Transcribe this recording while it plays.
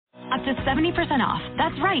up to 70% off.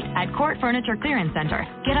 That's right, at Court Furniture Clearance Center.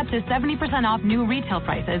 Get up to 70% off new retail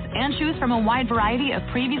prices and choose from a wide variety of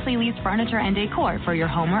previously leased furniture and decor for your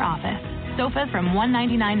home or office. Sofas from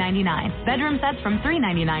 $199.99, bedroom sets from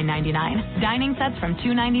 $399.99, dining sets from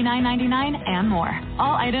 $299.99, and more.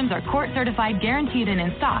 All items are Court certified, guaranteed, and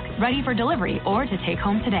in stock, ready for delivery or to take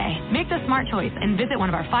home today. Make the smart choice and visit one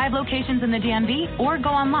of our 5 locations in the DMV or go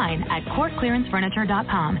online at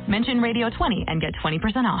courtclearancefurniture.com. Mention Radio 20 and get 20%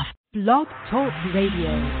 off. Blog Talk Radio.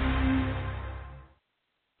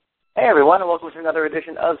 Hey everyone, and welcome to another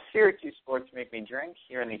edition of Syracuse Sports Make Me Drink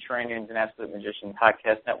here in the Troy Nunes and Absolute Magician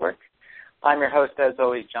Podcast Network. I'm your host, as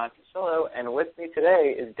always, John Casillo, and with me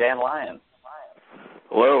today is Dan Lyon.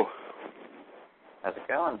 Hello. How's it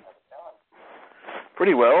going?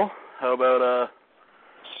 Pretty well. How about,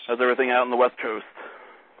 how's everything out on the West Coast?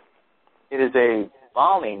 It is a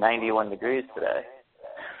balmy 91 degrees today.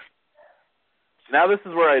 Now this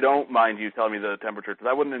is where I don't mind you telling me the temperature, because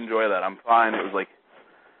I wouldn't enjoy that. I'm fine. It was like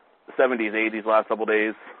the 70s, 80s last couple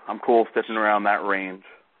days. I'm cool sitting around that range.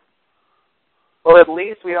 Well, at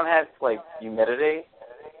least we don't have, humidity.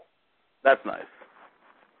 That's nice.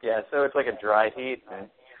 Yeah, so it's like a dry heat. And,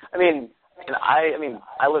 I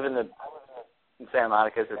live in Santa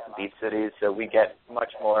Monica, so it's a beach city, so we get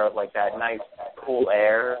much more of that nice, cool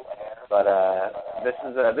air. But this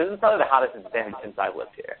is probably the hottest it's been since I've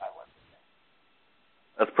lived here.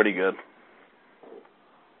 That's pretty good.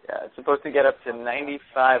 Yeah, it's supposed to get up to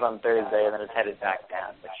 95 on Thursday, and then it's headed back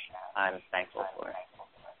down, which I'm thankful for.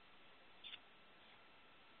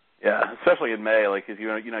 Yeah, especially in May, because you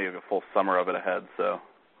have a full summer of it ahead, so.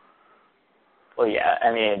 Well, yeah,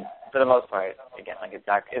 for the most part, again,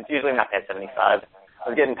 it's usually not past 75. I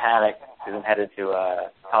was getting panicked because I'm headed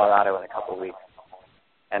to Colorado in a couple of weeks,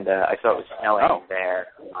 and I saw it was snowing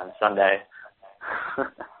there on Sunday.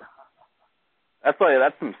 That's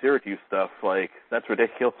some Syracuse stuff. That's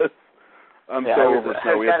ridiculous. I'm so over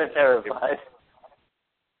snow. I was kind of terrified.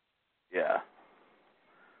 Yeah.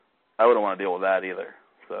 I wouldn't want to deal with that either.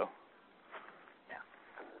 So. Yeah.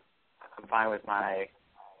 I'm fine with my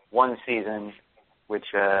one season,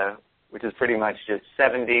 which is pretty much just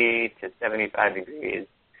 70 to 75 degrees,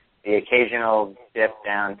 the occasional dip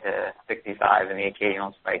down to 65, and the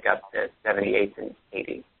occasional spike up to 78 and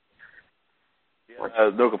 80. Yeah,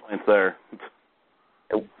 no complaints there.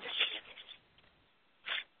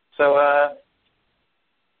 So,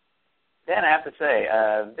 Dan, I have to say,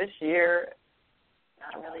 this year,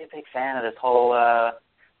 not really a big fan of this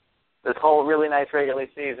whole really nice regular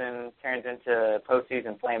season turns into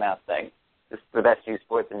postseason flameout thing. Just the best U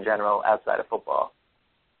sports in general outside of football.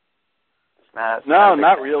 No,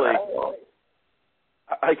 not really.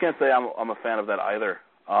 I can't say I'm a fan of that either.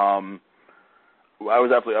 I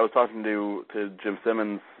was talking to Jim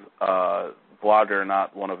Simmons, blogger,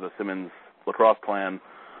 not one of the Simmons lacrosse clan,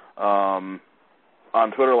 on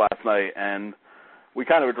Twitter last night, and we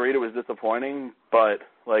kind of agreed it was disappointing, but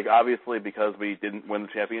obviously because we didn't win the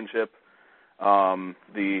championship,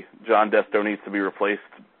 the John Desto needs to be replaced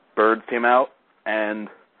birds came out, and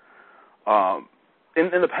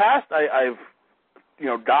in the past I've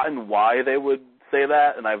gotten why they would say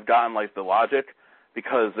that, and I've gotten the logic,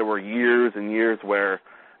 because there were years and years where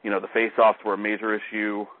the face-offs were a major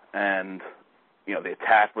issue, and the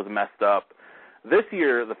attack was messed up. This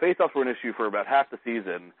year, the face-offs were an issue for about half the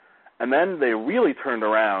season, and then they really turned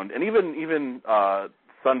around. And even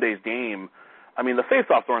Sunday's game, the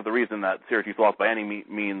face-offs weren't the reason that Syracuse lost by any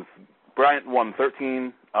means. Bryant won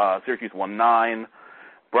 13, Syracuse won 9.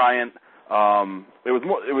 Bryant, it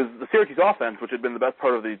was the Syracuse offense, which had been the best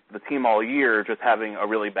part of the team all year, just having a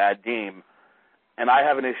really bad game. And I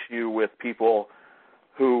have an issue with people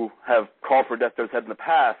who have called for Desto's head in the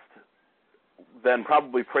past, then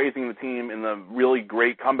probably praising the team in the really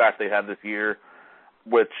great comeback they had this year,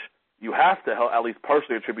 which you have to at least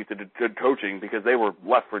partially attribute to good coaching, because they were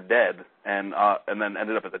left for dead and then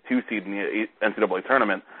ended up at the 2 seed in the NCAA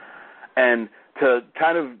tournament. And to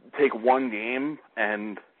kind of take one game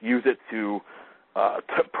and use it to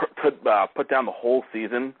put down the whole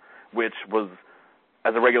season, which was,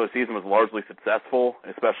 as a regular season, was largely successful,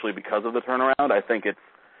 especially because of the turnaround, I think it's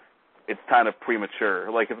kind of premature.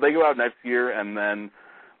 If they go out next year and then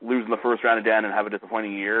lose in the first round again and have a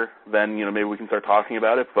disappointing year, then maybe we can start talking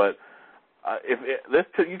about it. But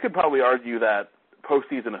you could probably argue that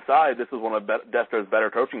postseason aside, this is one of Desto's better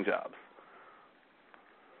coaching jobs.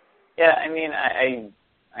 Yeah,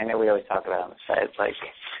 I know we always talk about it on the site.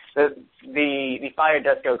 It's the Fire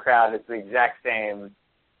Desto crowd is the exact same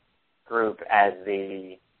group as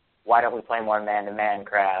the why don't we play more man-to-man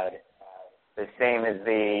crowd. The same as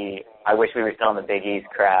the I wish we were still in the Big East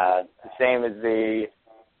crowd. The same as the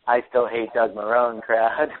I still hate Doug Marrone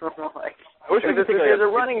crowd. Like, I wish we could there's a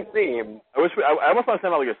running theme. I almost want to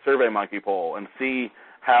send out like a Survey Monkey poll and see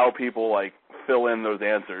how people like fill in those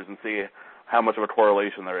answers and see how much of a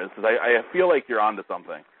correlation there is, because I feel like you're onto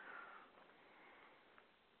something.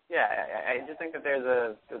 Yeah, I just think that there's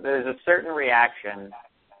a certain reaction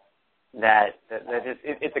that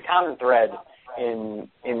it's a common thread in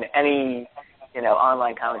any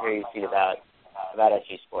online commentary you see about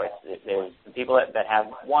SU sports. There's the people that have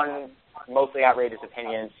one mostly outrageous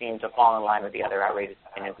opinion seem to fall in line with the other outrageous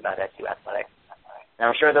opinions about SU athletics. And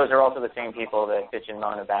I'm sure those are also the same people that bitch and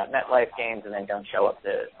moan about MetLife games and then don't show up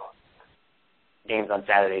to games on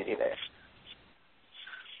Saturdays either.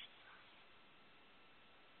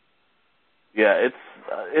 Yeah,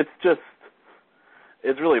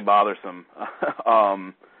 it's really bothersome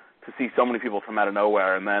to see so many people come out of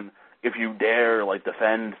nowhere, and then if you dare like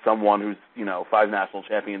defend someone who's 5 national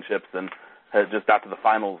championships and has just got to the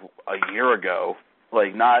finals a year ago,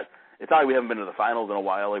 it's not like we haven't been to the finals in a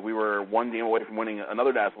while. Like we were one game away from winning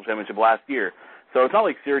another national championship last year, so it's not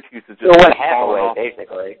like Syracuse is just half away off.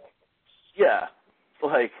 Basically. Yeah,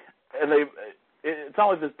 it's not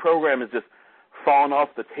like this program is just fallen off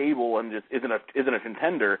the table and just isn't a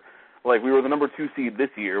contender. Like we were the number 2 seed this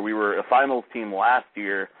year. We were a finals team last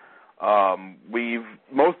year. We've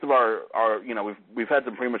had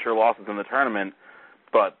some premature losses in the tournament,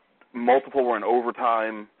 but multiple were in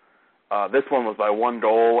overtime. This one was by 1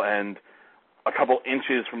 goal and a couple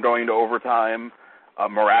inches from going to overtime,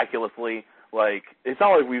 miraculously. Like it's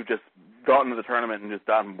not like we've just gotten to the tournament and just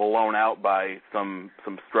gotten blown out by some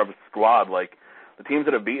scrub squad. Like the teams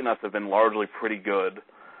that have beaten us have been largely pretty good,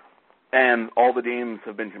 and all the games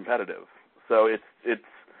have been competitive. So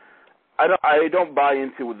I don't buy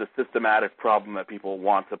into the systematic problem that people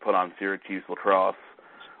want to put on Syracuse lacrosse.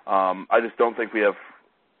 I just don't think we have.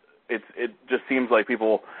 It just seems like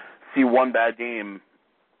people see one bad game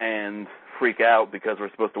and freak out because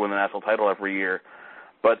we're supposed to win the national title every year.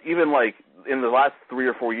 But even like in the last 3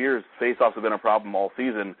 or 4 years, face-offs have been a problem all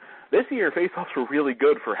season. This year, face-offs were really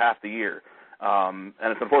good for half the year. And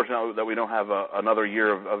it's unfortunate that we don't have another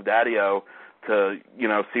year of Daddio to,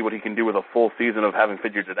 see what he can do with a full season of having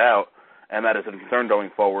figured it out, and that is a concern going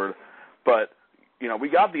forward. But, we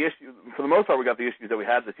got the issue, for the most part, we got the issues that we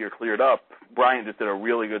had this year cleared up. Bryant just did a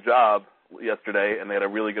really good job yesterday, and they had a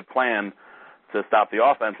really good plan to stop the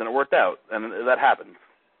offense, and it worked out, and that happens.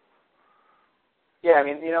 Yeah, I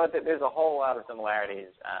mean, there's a whole lot of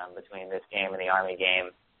similarities between this game and the Army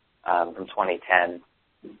game from 2010.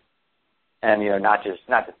 And, not just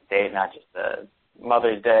the date, not just the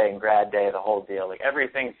Mother's Day and Grad Day, the whole deal. Like,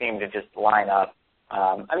 everything seemed to just line up.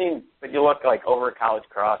 But you look, like, over at College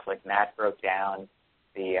Cross, like, Matt broke down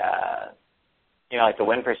the, the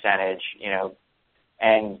win percentage,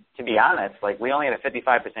 and to be honest, like, we only had a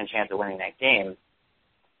 55% chance of winning that game.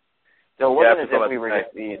 So it wasn't as if we were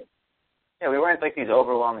just we weren't like these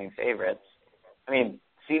overwhelming favorites. I mean,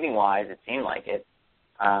 seeding-wise, it seemed like it.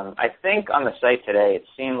 I think on the site today, it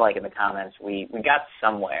seemed like in the comments we got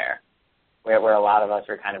somewhere where a lot of us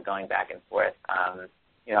were kind of going back and forth.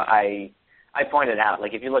 I pointed out,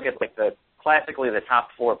 like, if you look at like classically the top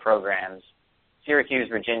 4 programs, Syracuse,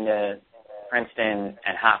 Virginia, Princeton,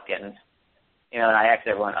 and Hopkins, and I asked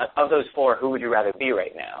everyone, of those 4, who would you rather be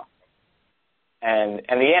right now? And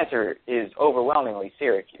the answer is overwhelmingly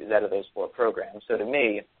Syracuse out of those 4 programs. So to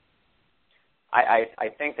me, I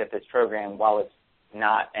think that this program, while it's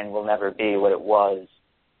not and will never be what it was,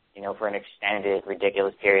 for an extended,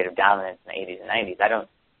 ridiculous period of dominance in the 80s and 90s, I don't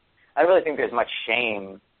really think there's much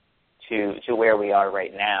shame to where we are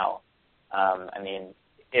right now.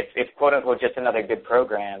 If quote-unquote just another good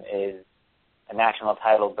program is a national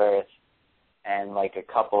title berth and like a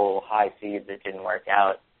couple high seeds that didn't work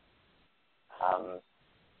out,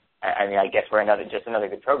 I guess we're just another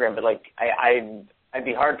good program, but like I'd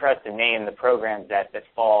be hard pressed to name the programs that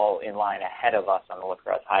fall in line ahead of us on the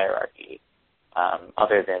lacrosse hierarchy.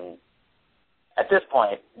 Other than at this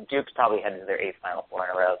point, Duke's probably headed to their 8th Final Four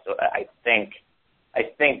in a row, so I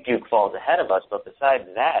think Duke falls ahead of us. But besides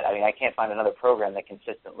that, I can't find another program that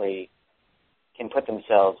consistently can put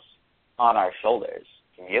themselves on our shoulders.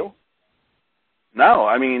 Can you? No,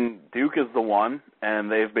 Duke is the one, and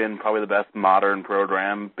they've been probably the best modern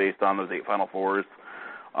program based on those 8 Final Fours.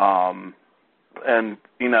 And,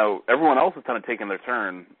 everyone else has kind of taken their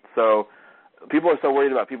turn. So people are so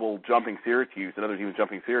worried about people jumping Syracuse and other teams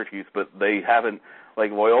jumping Syracuse, but they haven't,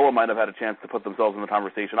 like Loyola might have had a chance to put themselves in the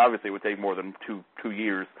conversation. Obviously, it would take more than two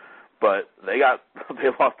years, but they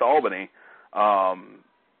lost to Albany.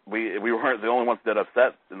 We weren't the only ones that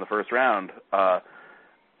upset in the first round.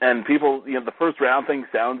 And people, the first round thing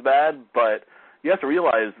sounds bad, but, you have to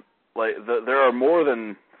realize, like, there are more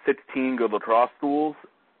than 16 good lacrosse schools,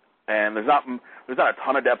 and there's not a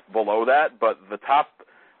ton of depth below that, but the top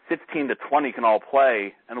 16 to 20 can all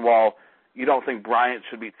play, and while you don't think Bryant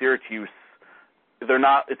should beat Syracuse,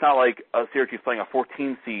 it's not like Syracuse playing a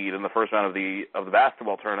 14 seed in the first round of the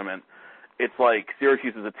basketball tournament. It's like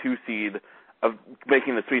Syracuse is a 2 seed of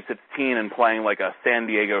making the Sweet 16 and playing like a San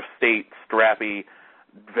Diego State strappy,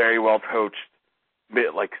 very well coached,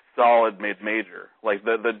 like solid mid-major. Like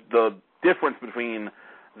the difference between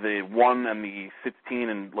the 1 and the 16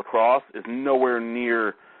 in lacrosse is nowhere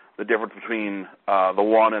near the difference between the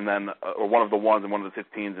 1 and then or one of the 1s and one of the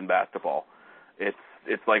 16s in basketball. It's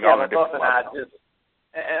like on a different level.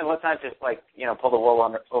 And let's not just pull the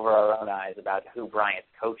wool over our own eyes about who Bryant's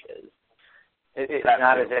coach is. It's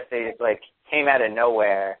not as if they came out of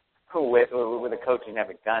nowhere with a coach who's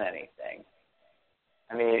never done anything.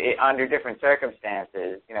 I mean, under different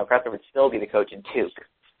circumstances, Presser would still be the coach in Duke.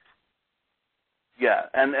 Yeah,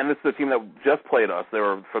 and this is a team that just played us. They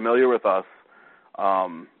were familiar with us.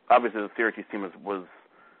 Obviously, the Syracuse team was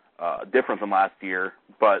different than last year,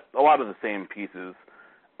 but a lot of the same pieces.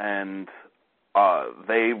 And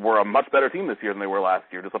they were a much better team this year than they were last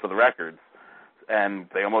year, just up to the records. And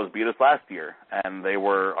they almost beat us last year, and they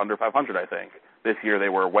were under 500, I think. This year they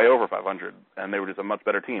were way over 500, and they were just a much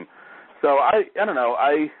better team. So I don't know.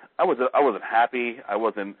 I wasn't happy. I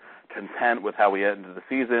wasn't content with how we ended the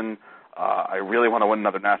season. I really want to win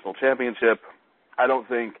another national championship. I don't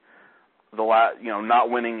think not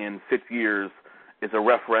winning in 6 years is a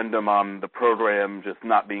referendum on the program just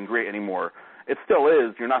not being great anymore. It still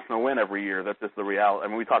is. You're not going to win every year. That's just the reality. I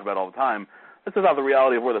mean, we talk about it all the time. This is not the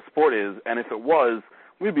reality of where the sport is, and if it was,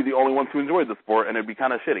 we'd be the only ones who enjoyed the sport, and it'd be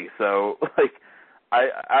kind of shitty. So,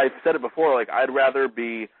 I've said it before, I'd rather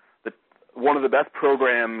be one of the best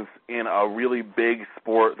programs in a really big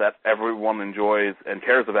sport that everyone enjoys and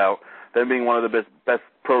cares about than being one of the best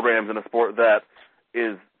programs in a sport that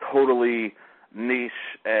is totally niche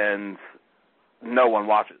and no one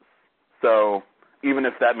watches. So, even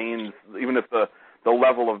if the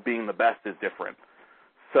level of being the best is different.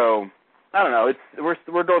 So, I don't know.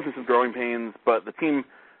 We're going through some growing pains, but the team,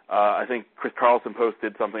 I think Chris Carlson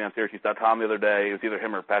posted something on Syracuse.com the other day. It was either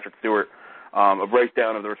him or Patrick Stewart, a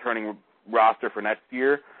breakdown of the returning roster for next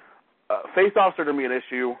year. Face-offs are going to be an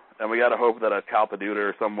issue, and we got to hope that a Cal Paduta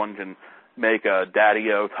or someone can make a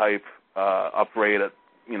Daddio type upgrade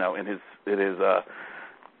in his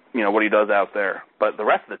what he does out there. But the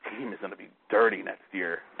rest of the team is going to be dirty next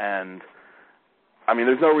year, and I mean,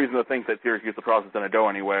 there's no reason to think that Syracuse lacrosse is going to go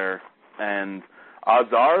anywhere. And odds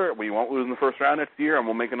are we won't lose in the first round next year, and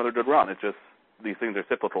we'll make another good run. It's just these things are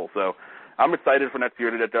cyclical. So I'm excited for next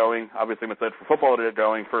year to get going. Obviously, I'm excited for football to get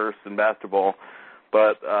going first and basketball,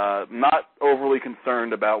 but not overly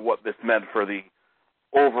concerned about what this meant for the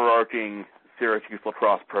overarching Syracuse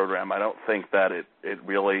lacrosse program. I don't think that it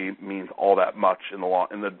really means all that much in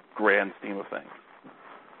the grand scheme of things.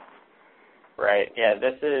 Right. Yeah,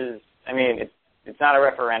 it's not a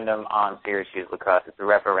referendum on Syracuse lacrosse. It's a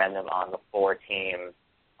referendum on a four-team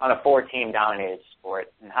dominated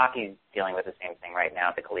sport. And hockey's dealing with the same thing right now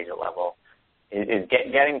at the collegiate level. Is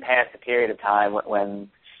getting past the period of time when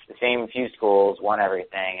the same few schools won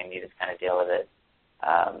everything, and you just kind of deal with it.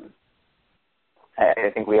 I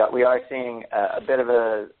think we are seeing a bit of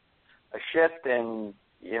a shift, and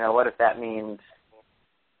what if that means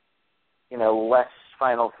less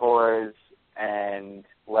Final Fours and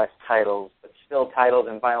less titles, but still titles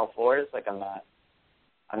and Final Fours? I'm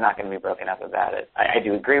not going to be broken up about it. I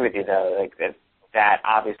do agree with you though, that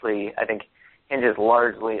obviously I think hinges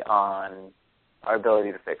largely on our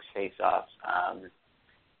ability to fix face-offs.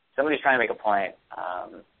 Somebody's trying to make a point.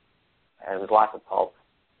 It was lots of pulp.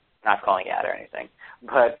 Not calling you out or anything,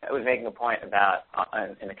 but I was making a point about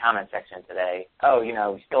in the comment section today.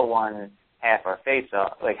 We still won half our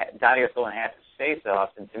face-offs. Daddio still won half his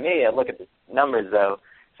face-offs, and to me, I look at the numbers though.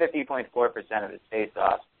 50.4% of his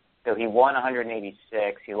face-offs. So he won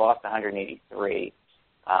 186. He lost 183.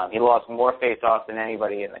 He lost more face-offs than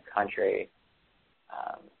anybody in the country.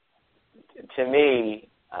 To me,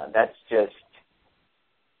 that's just.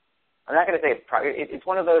 I'm not going to say it's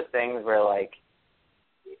one of those things where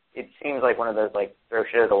it seems like one of those throw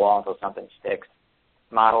shit at the wall until something sticks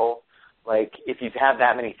model. If you have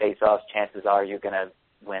that many face-offs, chances are you're going to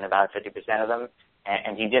win about 50% of them.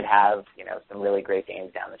 And he did have, some really great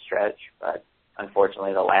games down the stretch, but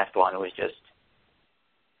unfortunately the last one was just.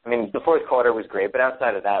 The fourth quarter was great, but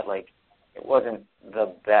outside of that, it wasn't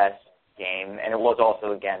the best game, and it was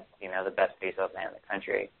also against, the best face-off man in the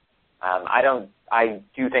country. I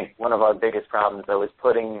do think one of our biggest problems though is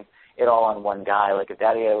putting it all on one guy. If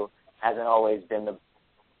Daddio hasn't always been the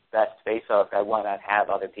best face-off guy. Why not have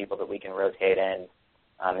other people that we can rotate in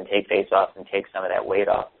and take face-offs and take some of that weight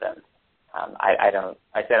off them?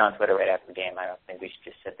 I said on Twitter right after the game, I don't think we should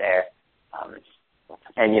just sit there and,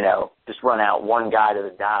 just run out one guy to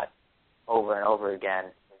the dot over and over again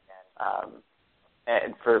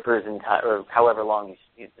and for his entire, or however long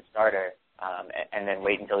he's the starter, and then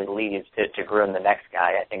wait until he leaves to groom the next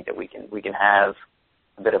guy. I think that we can have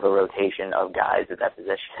a bit of a rotation of guys at that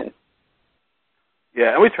position.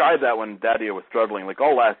 Yeah, and we tried that when Daddio was struggling. Like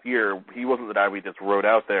all last year, he wasn't the guy we just rode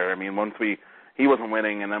out there. I mean, he wasn't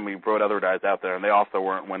winning, and then we rode other guys out there, and they also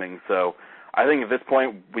weren't winning. So I think at this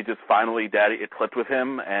point, we just finally, it clicked with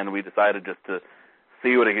him, and we decided just to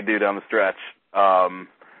see what he could do down the stretch,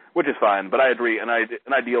 which is fine. But I agree, in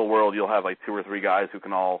an ideal world, you'll have like 2 or 3 guys who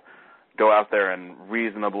can all go out there and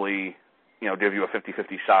reasonably, give you a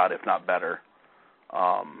 50-50 shot, if not better.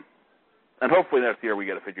 And hopefully next year we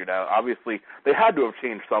get it figured out. Obviously, they had to have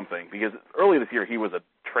changed something because early this year he was a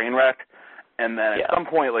train wreck, and then at some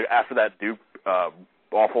point, like after that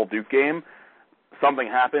awful Duke game, something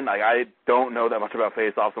happened. I don't know that much about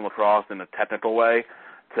face-offs and lacrosse in a technical way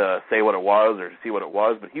to say what it was or to see what it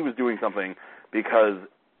was, but he was doing something because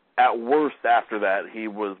at worst after that he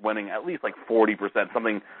was winning at least like 40%,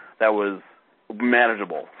 something that was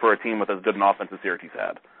manageable for a team with as good an offense as Syracuse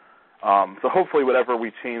had. So hopefully whatever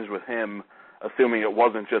we changed with him, assuming it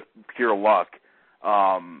wasn't just pure luck,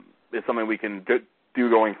 is something we can do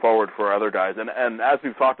going forward for other guys. And as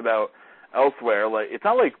we've talked about elsewhere, like it's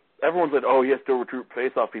not like everyone's like, oh, he has to recruit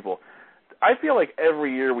face-off people. I feel like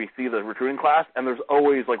every year we see the recruiting class, and there's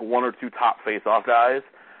always like 1 or 2 top face-off guys,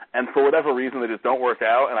 and for whatever reason they just don't work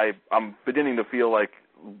out, and I'm beginning to feel like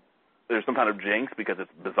there's some kind of jinx because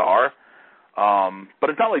it's bizarre. But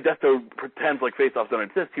it's not like Desto pretends like face-offs don't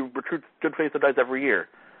exist. He recruits good face-off guys every year.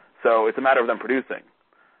 So it's a matter of them producing,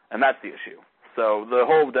 and that's the issue. So the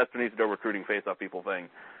whole Desto needs to go recruiting face-off people thing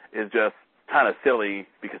is just kind of silly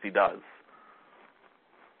because he does.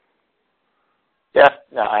 Yeah,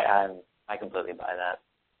 no, I completely buy that.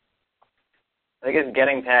 I guess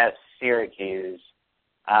getting past Syracuse,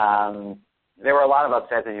 there were a lot of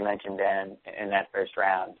upsets, as you mentioned, Dan, in that first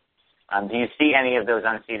round. Do you see any of those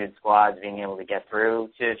unseeded squads being able to get through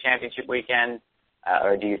to championship weekend,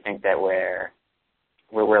 or do you think that we're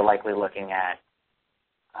likely looking at,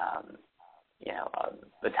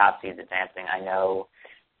 the top seeds advancing? I know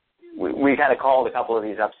we kind of called a couple of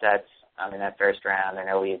these upsets in that first round. I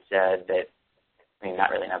know we had said that. I mean,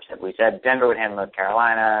 not really an upset. We said Denver would handle North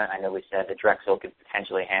Carolina. I know we said that Drexel could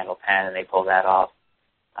potentially handle Penn, and they pulled that off.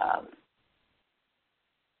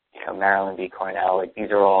 Maryland beat Cornell. Like,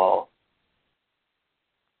 these are all.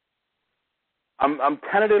 I'm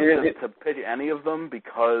tentative to pick any of them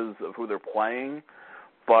because of who they're playing,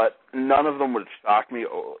 but none of them would shock me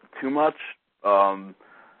too much.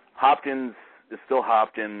 Hopkins is still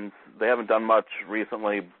Hopkins. They haven't done much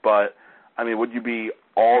recently, but, I mean, would you be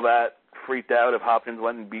all that freaked out if Hopkins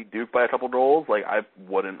went and beat Duke by a couple goals? Like, I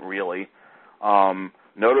wouldn't really.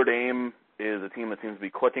 Notre Dame is a team that seems to be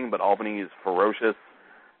clicking, but Albany is ferocious,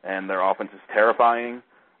 and their offense is terrifying.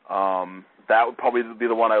 That would probably be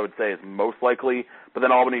the one I would say is most likely, but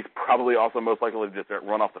then Albany's probably also most likely to just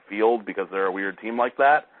run off the field because they're a weird team like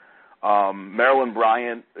that. Maryland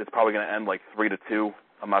Bryant is probably going to end like 3-2.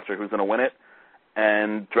 I'm not sure who's going to win it.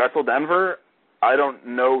 And Drexel Denver, I don't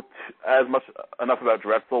know enough about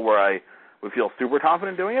Drexel where I would feel super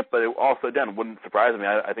confident doing it, but it also, again, wouldn't surprise me.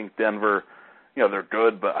 I think Denver, they're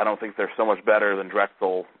good, but I don't think they're so much better than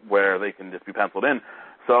Drexel where they can just be penciled in.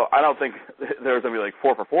 So I don't think there's going to be like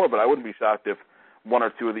 4 for 4, but I wouldn't be shocked if 1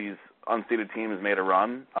 or 2 of these unseeded teams made a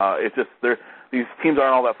run. It's just these teams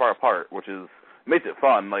aren't all that far apart, which makes it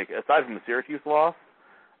fun. Like, aside from the Syracuse loss,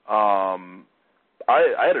 I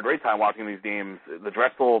had a great time watching these games. The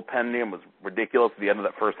Drexel-Penn game was ridiculous at the end of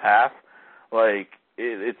that first half. Like,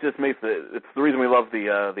 it just makes it's the reason we love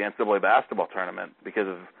the NCAA basketball tournament, because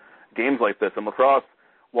of games like this. And lacrosse,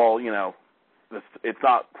 well, it's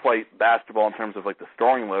not quite basketball in terms of like the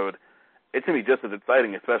scoring load. It's going to be just as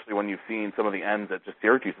exciting, especially when you've seen some of the ends that just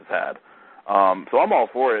Syracuse has had. So I'm all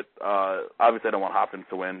for it. Obviously, I don't want Hopkins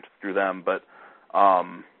to win through them, but I'll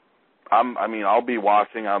be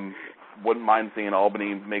watching. Wouldn't mind seeing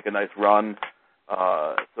Albany make a nice run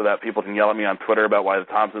so that people can yell at me on Twitter about why the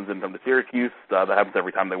Thompsons didn't come to Syracuse. That happens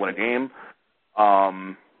every time they win a game.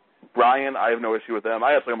 Bryant, I have no issue with them.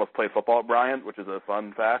 I actually almost played football at Bryant, which is a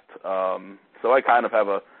fun fact. So I kind of have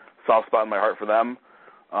a soft spot in my heart for them,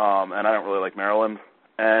 and I don't really like Maryland.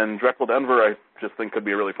 And Drexel Denver, I just think could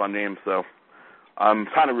be a really fun game. So I'm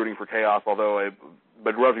kind of rooting for chaos, although I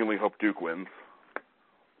begrudgingly hope Duke wins.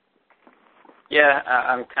 Yeah,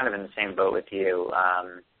 I'm kind of in the same boat with you. I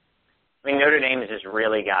mean, Notre Dame has just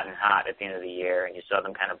really gotten hot at the end of the year, and you saw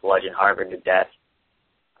them kind of bludgeon Harvard to death.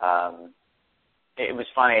 It was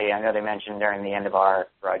funny. I know they mentioned during the end of our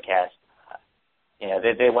broadcast,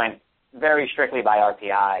 they went very strictly by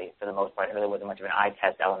RPI for the most part. There really wasn't much of an eye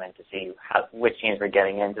test element to see which teams were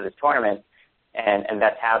getting into this tournament, and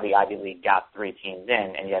that's how the Ivy League got 3 teams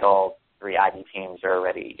in, and yet all 3 Ivy teams are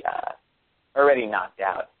already knocked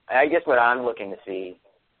out. I guess what I'm looking to see,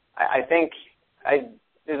 I think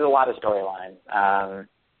there's a lot of storylines.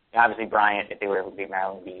 Obviously, Bryant, if they were able to beat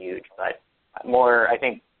Maryland, would be huge, but more, I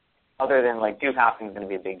think, other than like Duke Hopkins is going to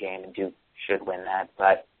be a big game, and Duke should win that.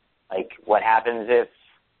 But like, what happens if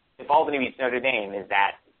Albany beats Notre Dame? Does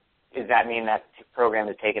that mean that program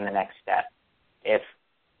is taking the next step? If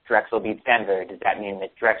Drexel beats Denver, does that mean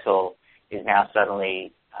that Drexel is now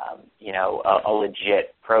suddenly a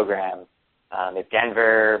legit program? If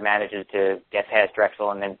Denver manages to get past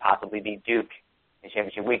Drexel and then possibly beat Duke in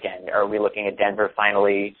championship weekend, are we looking at Denver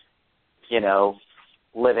finally,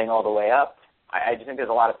 living all the way up? I just think there's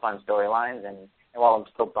a lot of fun storylines, and while I'm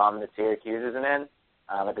still bummed that Syracuse isn't in,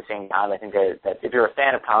 at the same time, I think that if you're a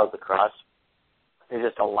fan of college lacrosse, there's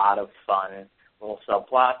just a lot of fun little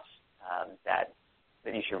subplots that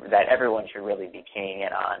everyone should really be keying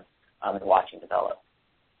in on and watching develop.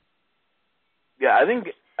 Yeah, I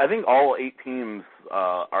think all 8 teams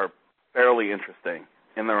are fairly interesting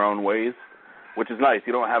in their own ways, which is nice.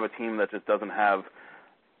 You don't have a team that just doesn't have,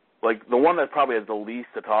 like, the one that probably has the least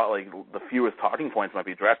to talk, like the fewest talking points might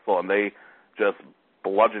be Drexel, and they just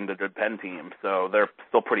bludgeoned a good Penn team, so they're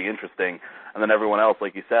still pretty interesting. And then everyone else,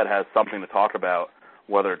 like you said, has something to talk about,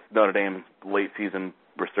 whether it's Notre Dame's late season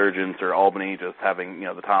resurgence or Albany just having,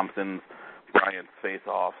 the Thompsons, Bryant's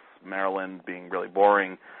face-offs, Maryland being really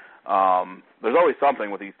boring. There's always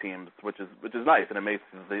something with these teams, which is nice, and it makes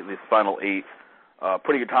these final 8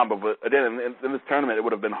 pretty good combo. But again, in this tournament, it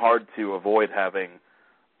would have been hard to avoid having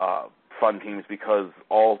fun teams because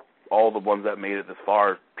all the ones that made it this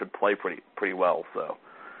far could play pretty well. So,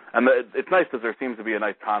 and it's nice because there seems to be a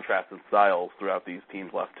nice contrast in styles throughout these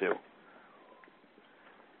teams left too.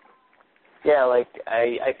 Yeah, like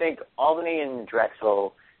I think Albany and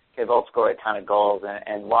Drexel can both score a ton of goals,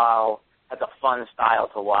 and while that's a fun style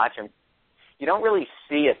to watch, and you don't really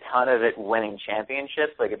see a ton of it winning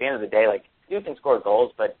championships. Like, at the end of the day, like, you can score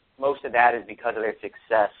goals, but most of that is because of their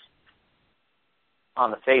success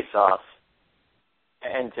on the face-off.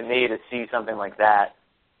 And to me, to see something like that,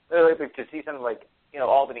 to see something like,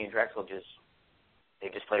 Albany and Drexel they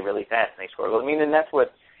just play really fast and they score goals. I mean, and that's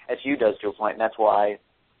what SU does to a point, and that's why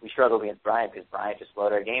we struggled against Bryant, because Bryant just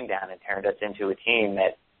slowed our game down and turned us into a team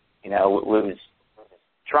that, was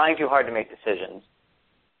trying too hard to make decisions.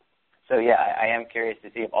 So, yeah, I am curious to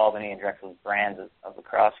see if Albany and Drexel's brands of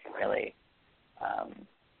lacrosse can really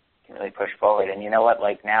push forward. And you know what?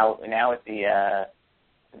 Like, now with the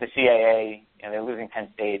CAA, they're losing Penn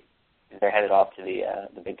State. They're headed off to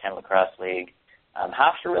the Big Ten Lacrosse League.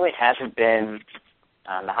 Hofstra really hasn't been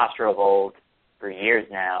the Hofstra of old for years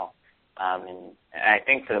now. And I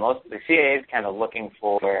think for the CAA is kind of looking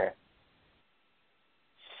for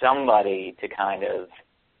somebody to kind of,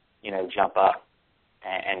 jump up,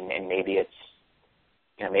 and maybe it's,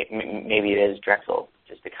 maybe it is Drexel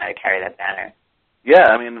just to kind of carry that banner. Yeah,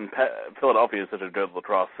 I mean, Philadelphia is such a good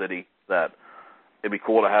lacrosse city that it'd be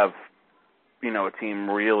cool to have, a team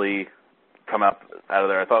really come up out of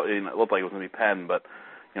there. I thought it looked like it was going to be Penn, but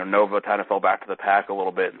Nova kind of fell back to the pack a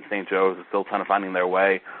little bit, and St. Joe's is still kind of finding their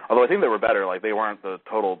way. Although I think they were better. Like, they weren't the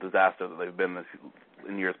total disaster that they've been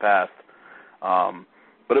in years past.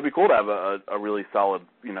 But it'd be cool to have a really solid,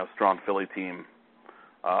 strong Philly team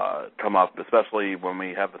come up, especially when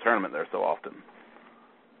we have the tournament there so often.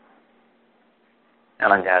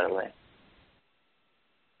 Undoubtedly.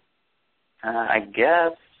 I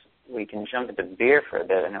guess we can jump into beer for a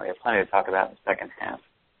bit. I know we have plenty to talk about in the second half.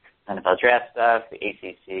 NFL draft stuff, the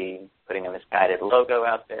ACC putting a misguided logo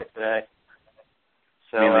out there today.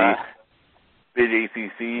 So, big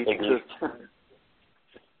ACC.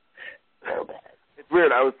 So bad. It's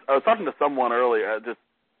weird. I was talking to someone earlier, just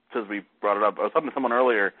as we brought it up. I was talking to someone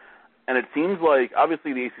earlier, and it seems like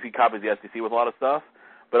obviously the ACC copies the SEC with a lot of stuff,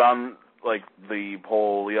 but on like the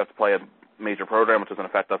whole, you have to play a major program, which doesn't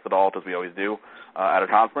affect us at all, because we always do at a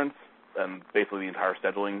conference, and basically the entire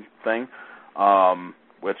scheduling thing,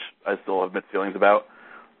 which I still have mixed feelings about.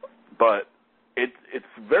 But it's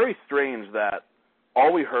very strange that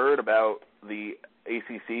all we heard about the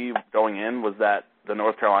ACC going in was that the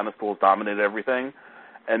North Carolina schools dominated everything,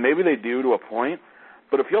 and maybe they do to a point,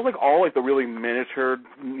 but it feels like all like the really miniature,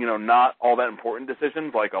 not all that important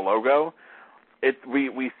decisions, like a logo,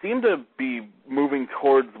 we seem to be moving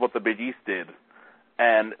towards what the Big East did,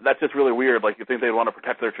 and that's just really weird. Like, you think they'd want to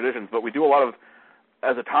protect their traditions, but we do a lot of,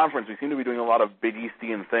 as a conference, we seem to be doing a lot of Big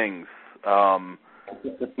Eastian things.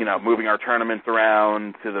 Moving our tournaments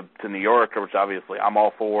around to New York, which obviously I'm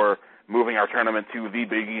all for. Moving our tournament to the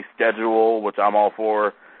Big East schedule, which I'm all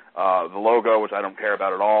for. The logo, which I don't care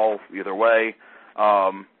about at all, either way.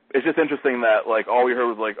 It's just interesting that, like, all we heard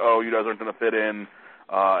was, like, oh, you guys aren't going to fit in,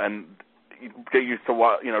 and get used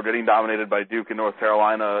to getting dominated by Duke and North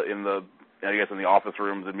Carolina in the office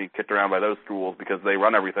rooms and being kicked around by those schools because they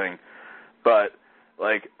run everything. But,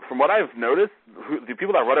 like, from what I've noticed, the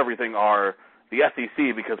people that run everything are the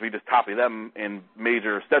SEC because we just copy them in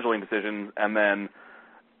major scheduling decisions, and then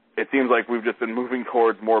it seems like we've just been moving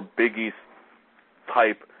towards more Big East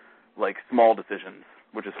type, like, small decisions,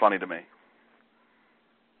 which is funny to me.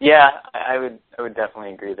 Yeah, I would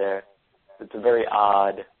definitely agree there. It's a very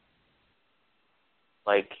odd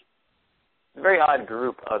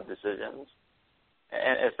group of decisions,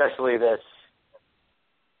 and especially this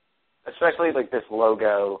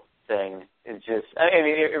logo thing is just. I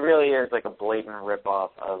mean, it really is like a blatant ripoff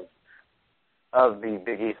of the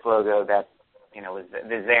Big East logo that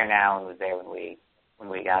is there now and was there when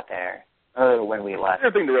we got there, when we left.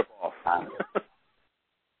 It's a thing to rip off.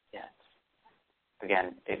 Yeah.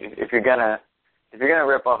 Again, if you're gonna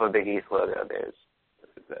rip off a Big East logo,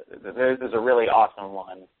 there's a really awesome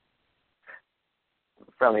one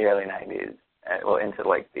from the early '90s,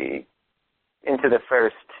 into the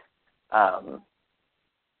first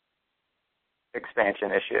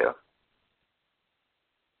expansion issue.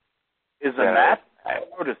 Is the map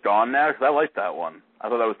just gone now? Because I like that one. I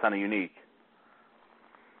thought that was kind of unique.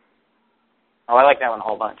 Oh, I like that one a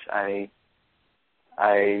whole bunch. I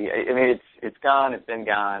mean, it's gone. It's been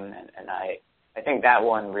gone, and I think that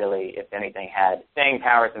one really, if anything, had staying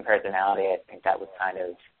powers and personality. I think that was kind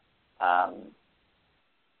of,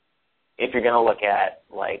 if you're going to look at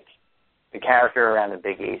like the character around the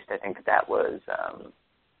Big East, I think that was,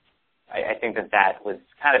 I think that was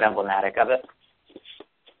kind of emblematic of it.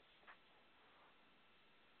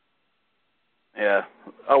 Yeah.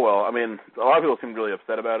 Oh well. I mean, a lot of people seemed really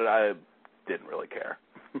upset about it. I didn't really care.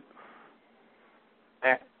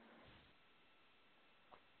 There.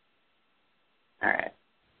 All right.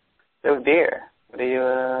 So beer. What have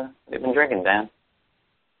you been drinking, Dan?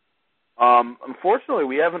 Unfortunately,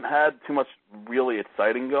 we haven't had too much really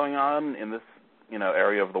exciting going on in this,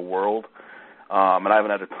 area of the world. And I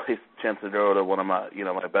haven't had a chance to go to one of my,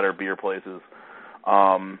 my better beer places.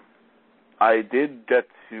 I did get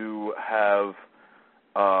to have,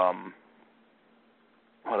 a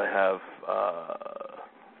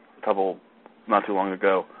couple not too long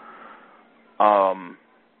ago. I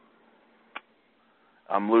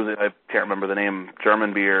can't remember the name,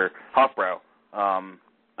 German beer, Hofbrau.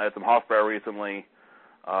 I had some Hofbrau recently.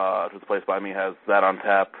 This place by me has that on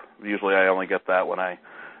tap. Usually I only get that when I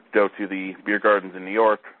go to the beer gardens in New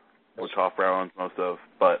York, which Hofbrau owns most of.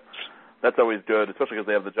 But that's always good, especially because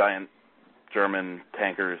they have the giant German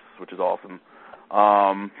tankers, which is awesome.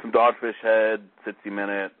 Some Dogfish Head,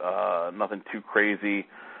 60-minute, nothing too crazy.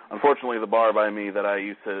 Unfortunately, the bar by me that I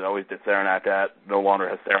used to always get Saranac at no longer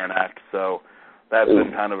has Saranac, so that's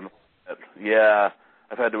been kind of,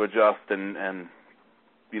 I've had to adjust and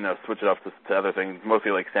switch it up to other things,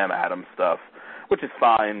 mostly like Sam Adams stuff, which is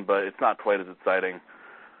fine, but it's not quite as exciting.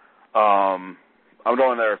 I'm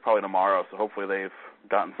going there probably tomorrow, so hopefully they've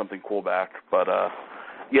gotten something cool back. But,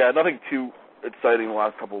 nothing too exciting the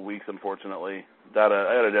last couple of weeks, unfortunately. I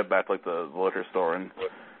had to get back to the liquor store and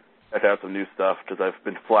check out some new stuff because I've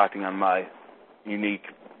been flacking on my unique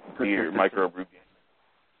beer, microbrew game.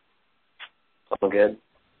 All good.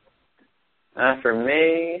 For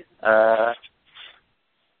me,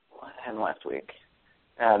 what happened last week?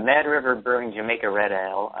 Mad River Brewing Jamaica Red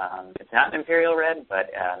Ale. It's not an imperial red, but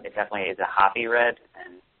it definitely is a hoppy red,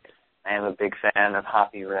 and I am a big fan of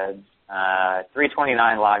hoppy reds.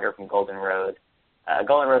 329 lager from Golden Road.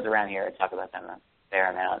 Golden Road's around here. I talk about them a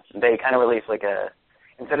fair amount. They kind of released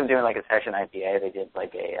instead of doing a session IPA, they did a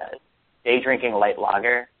day drinking light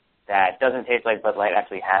lager that doesn't taste like Bud Light,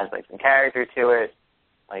 actually has some character to it,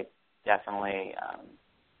 definitely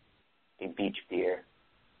a beach beer.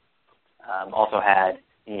 Also had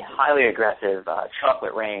the highly aggressive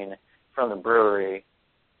Chocolate Rain from the brewery,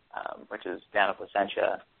 which is down at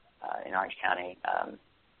Placentia in Orange County.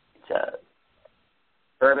 It's a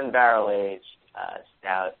bourbon barrel-aged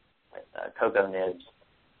stout with cocoa nibs.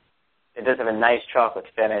 It does have a nice chocolate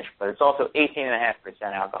finish, but it's also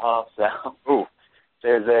 18.5% alcohol, so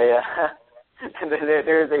there's a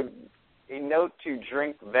note to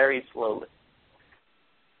drink very slowly.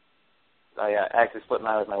 I actually split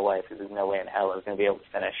mine with my wife because there's no way in hell I was going to be able to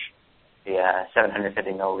finish the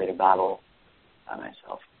 750 milliliter bottle by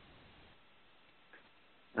myself.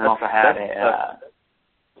 And I also had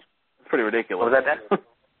It's pretty ridiculous. What was that, Dan?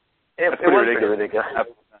 It was pretty ridiculous.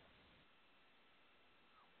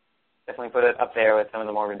 Definitely put it up there with some of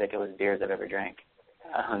the more ridiculous beers I've ever drank.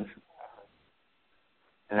 And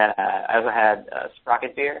then I also had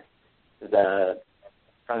Sprocket beer.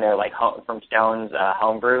 From their from Stone's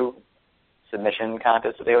homebrew submission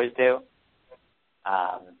contest that they always do.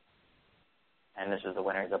 And this is the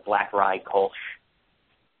winner, the Black Rye Kolsch.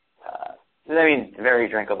 Very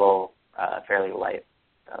drinkable, fairly light.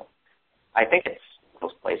 So I think it's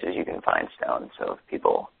most places you can find Stone. So if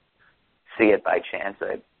people see it by chance,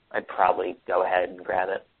 I'd probably go ahead and grab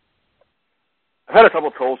it. I've had a couple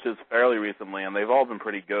of Kolsch's fairly recently, and they've all been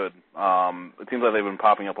pretty good. It seems like they've been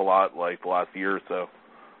popping up a lot, like the last year or so.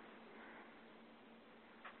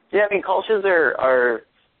 Yeah, Kolsch's are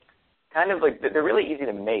kind of they're really easy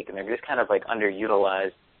to make, and they're just kind of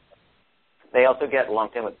underutilized. They also get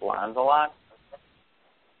lumped in with blondes a lot.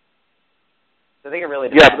 So they can really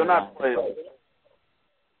but they're not.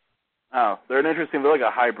 They're an interesting. They're like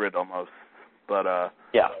a hybrid almost, but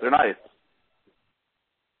they're nice.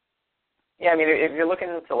 Yeah, if you're looking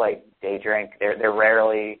to day drink, they're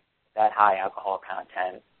rarely that high alcohol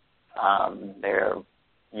content. They're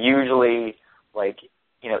usually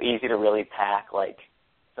easy to really pack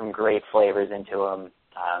some great flavors into them.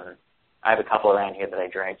 I have a couple around here that I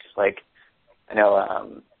drink. Just I know,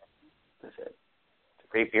 what is it? The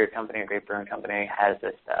Great Beer Company or Great Brewing Company has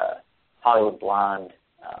this Hollywood Blonde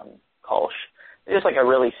Kolsch. It's just a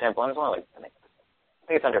really simple. It's only I think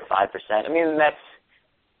it's under 5%.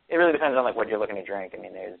 It really depends on what you're looking to drink.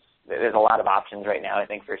 There's a lot of options right now, I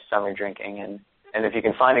think, for summer drinking, and if you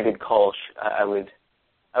can find a good Kolsch, I would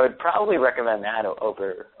probably recommend that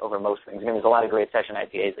over most things. There's a lot of great session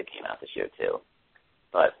IPAs that came out this year too,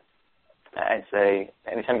 but I'd say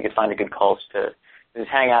anytime you could find a good Kolsch to just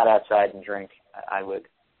hang out outside and drink, I would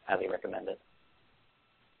highly recommend it.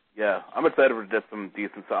 Yeah, I'm excited to get some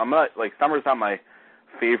decent stuff. I'm not summer's not my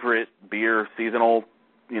favorite beer seasonal,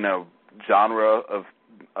 genre of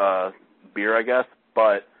beer, I guess,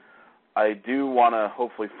 but I do want to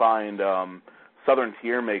hopefully find Southern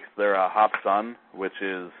Tier makes their Hop Sun, which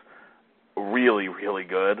is really, really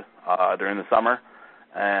good during the summer,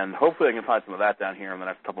 and hopefully I can find some of that down here in the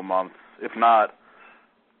next couple months. If not,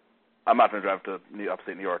 I'm not going to drive to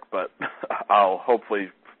upstate New York, but I'll hopefully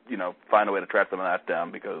find a way to track some of that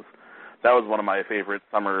down, because that was one of my favorite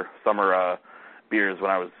summer beers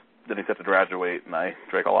when I was getting set to graduate, and I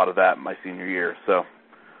drank a lot of that in my senior year. So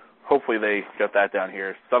hopefully they get that down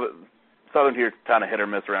here. Southern Tier kind of hit or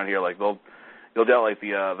miss around here. You'll get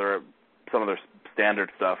some of their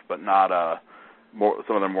standard stuff, but not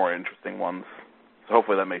some of their more interesting ones. So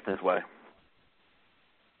hopefully that makes its way.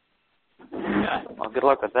 Yeah, well, good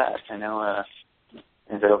luck with that. I know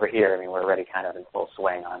is it over here? We're already kind of in full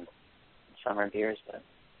swing on summer beers, but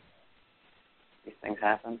these things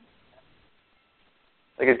happen.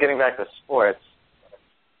 It's getting back to sports.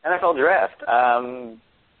 NFL draft.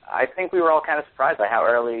 I think we were all kind of surprised by how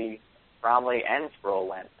early Bromley and Sproul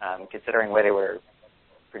went, considering where they were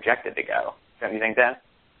projected to go. Don't you think, Dan?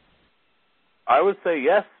 I would say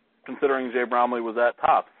yes, considering Jay Bromley was at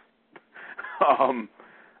tops.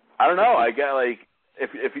 I don't know. I get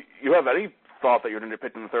if you have any thought that you're going to get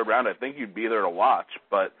picked in the third round, I think you'd be there to watch.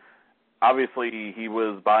 But obviously he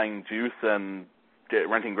was buying juice and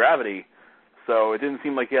renting Gravity, so it didn't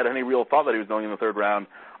seem like he had any real thought that he was going in the third round.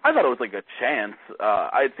 I thought it was a chance.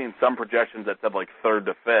 I had seen some projections that said third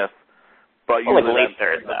to fifth, but usually late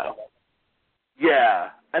third though. Yeah,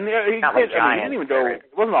 and he didn't even go. It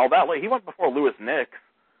wasn't all that late. He went before Lewis Nix,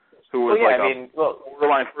 who was a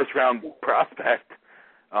borderline first round prospect.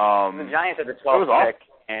 The Giants had the 12th pick,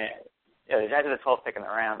 and the Giants had the 12th pick in the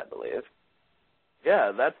round, I believe.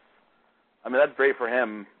 Yeah, that's great for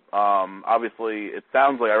him. Obviously, it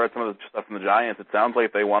sounds like I read some of the stuff from the Giants. It sounds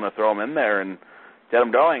like they want to throw him in there and get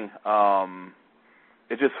him going.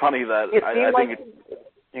 It's just funny that I think you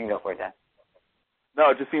can go for it, Dan. No,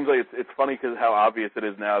 it just seems like it's funny because how obvious it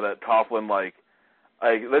is now that Coughlin,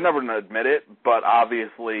 they're never going to admit it, but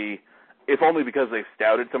obviously it's only because they've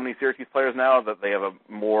scouted so many Syracuse players now that they have a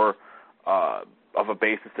more of a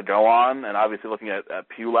basis to go on. And obviously looking at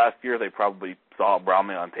Pew last year, they probably saw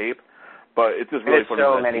Bromley on tape. But it's just really funny.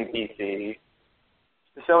 There's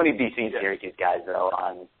so many BC Syracuse guys, though,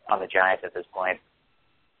 on the Giants at this point.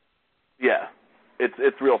 Yeah,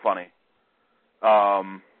 it's real funny.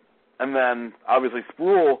 And then, obviously,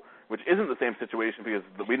 Sproul, which isn't the same situation because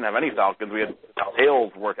we didn't have any Falcons. We had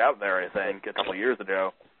Tails work out there, I think, a couple of years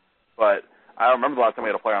ago. but I don't remember the last time we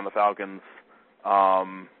had a player on the Falcons,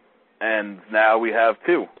 and now we have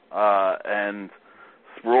two. And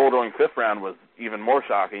Sproul going 5th round was even more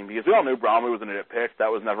shocking because we all knew Bromley was going to get picked.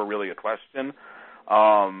 That was never really a question.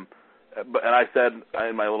 And I said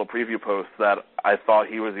in my little preview post that I thought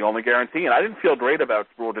he was the only guarantee, and I didn't feel great about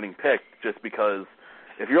Sproul getting picked just because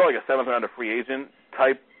if you're like a 7th round free agent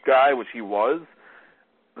type guy, which he was,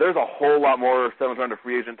 there's a whole lot more 7th round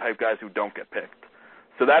free agent type guys who don't get picked.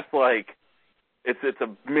 So that's like, it's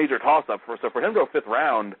a major toss-up. So for him to go 5th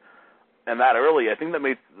round and that early, I think that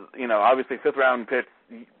makes, obviously 5th round picks,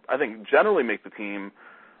 I think generally make the team.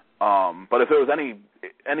 But if there was any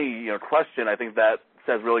question, I think that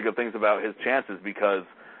says really good things about his chances because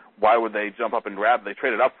why would they jump up and grab? They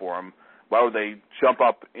traded up for him. Why would they jump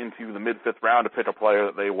up into the mid-5th round to pick a player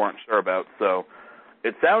that they weren't sure about? So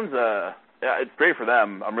it sounds, it's great for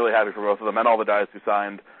them. I'm really happy for both of them and all the guys who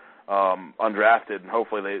signed undrafted, and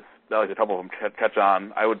hopefully a couple of them catch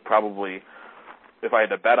on. I would probably, if I had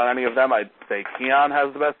to bet on any of them, I'd say Keon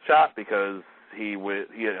has the best shot because he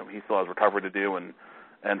still has recovery to do, and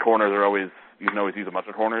corners are always, you can always use a bunch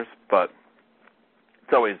of corners, but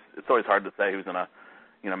it's always hard to say who's gonna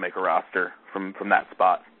make a roster from that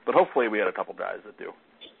spot. But hopefully we had a couple guys that do.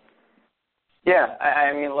 Yeah,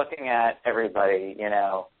 I mean, looking at everybody,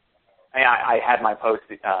 I had my post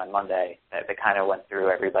on Monday that kind of went through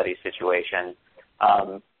everybody's situation.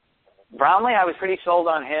 Bromley, I was pretty sold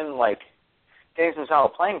on him, like, getting some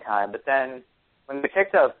solid playing time, but then when they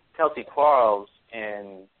picked up Kelsey Quarles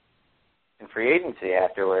in free agency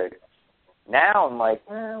afterward, now I'm like,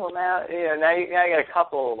 now you got a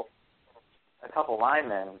couple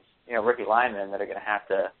linemen, rookie linemen that are going to have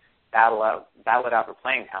to battle it out for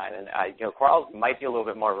playing time. And Quarles might be a little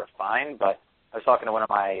bit more refined, but I was talking to one of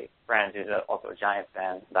my friends who's also a Giants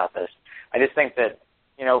fan about this. I just think that,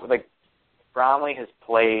 Bromley has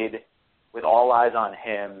played with all eyes on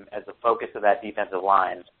him as the focus of that defensive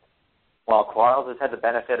line, while Quarles has had the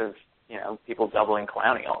benefit of, people doubling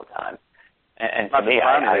Clowney all the time. And to me,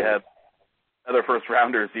 they had other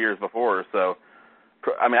first-rounders years before, so,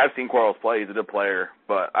 I mean, I've seen Quarles play. He's a good player,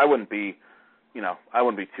 but I wouldn't be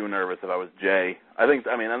too nervous if I was Jay. And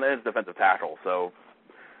it's defensive tackle, so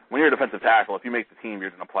when you're a defensive tackle, if you make the team,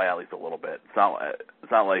 you're going to play at least a little bit. It's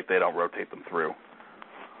not like they don't rotate them through.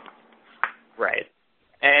 Right.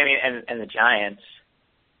 And the Giants.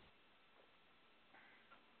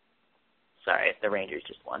 Sorry, the Rangers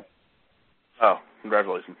just won. Oh,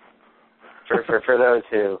 congratulations. For those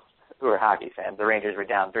who are hockey fans, the Rangers were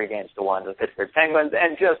down 3-1 to the Pittsburgh Penguins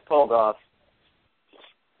and just pulled off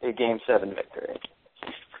a Game 7 victory.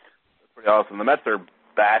 That's pretty awesome. The Mets are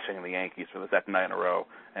bashing the Yankees for the second night in a row,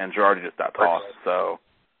 and Girardi just got tossed. So,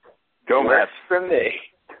 go Mets. From me.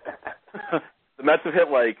 The Mets have hit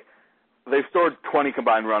they've scored 20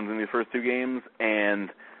 combined runs in these first two games, and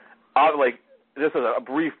this is a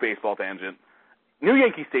brief baseball tangent. New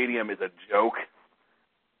Yankee Stadium is a joke,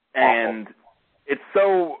 and it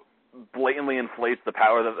so blatantly inflates the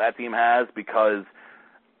power that team has because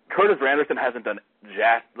Curtis Randerson hasn't done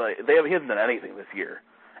jack. He hasn't done anything this year,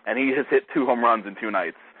 and he has hit 2 home runs in 2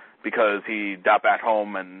 nights because he got back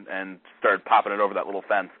home and started popping it over that little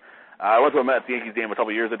fence. I went to a Mets-Yankees game a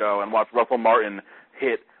couple years ago and watched Russell Martin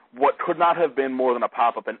hit what could not have been more than a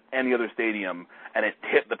pop-up in any other stadium, and it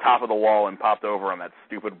hit the top of the wall and popped over on that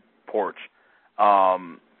stupid porch.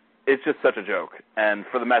 It's just such a joke. And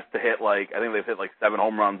for the Mets to hit, I think they've hit 7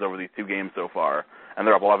 home runs over these 2 games so far, and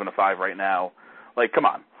they're up 11-5 right now. Come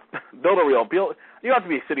on. Build a real build. You don't have to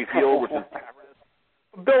be Citi Field, which is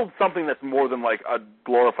build something that's more than a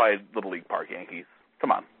glorified Little League park, Yankees.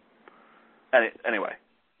 Come on. Anyway,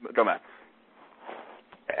 go Mets.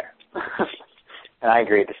 Fair. And I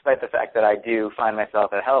agree, despite the fact that I do find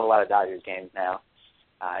myself at a hell of a lot of Dodgers games now.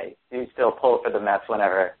 I do still pull for the Mets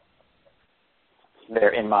whenever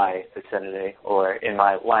they're in my vicinity or in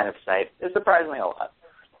my line of sight. It surprised me a lot.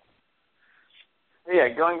 But yeah,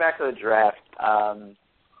 going back to the draft,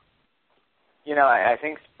 I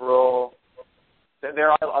think Sproul,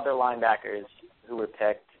 there are other linebackers who were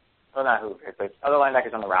picked. Well, not who were picked, but other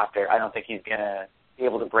linebackers on the roster. I don't think he's going to be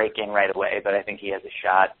able to break in right away, but I think he has a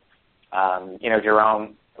shot.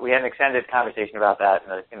 Jerome, we had an extended conversation about that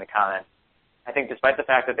in the comments. I think despite the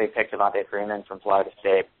fact that they picked Devontae Freeman from Florida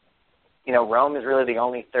State, Rome is really the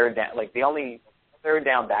only third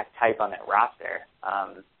down back type on that roster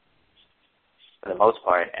for the most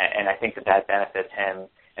part, and I think that benefits him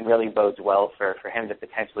and really bodes well for him to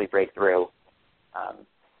potentially break through,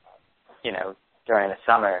 during the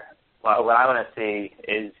summer. Well, what I want to see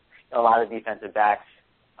is a lot of defensive backs.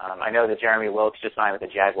 I know that Jeremy Wilkes just signed with the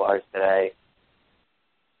Jaguars today,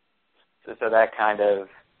 so that kind of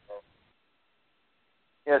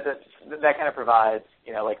that kind of provides,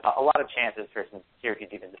 like a lot of chances for some Syracuse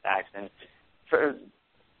defensive backs. And for,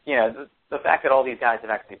 the fact that all these guys have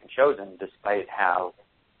actually been chosen despite how,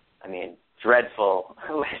 dreadful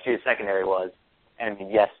last year's secondary was, and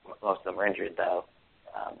yes, most of them were injured though,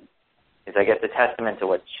 is I guess a testament to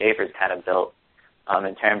what Schaefer's kind of built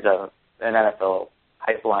in terms of an NFL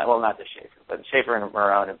pipeline. Well, not just Schaefer, but Schaefer and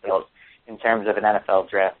Marone have built in terms of an NFL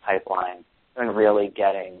draft pipeline and really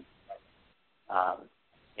getting,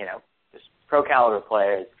 just pro caliber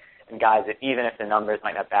players and guys that even if the numbers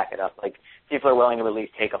might not back it up, like people are willing to at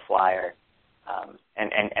least take a flyer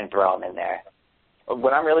and throw them in there.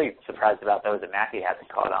 What I'm really surprised about, though, is that Mackey hasn't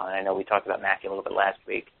caught on. And I know we talked about Mackey a little bit last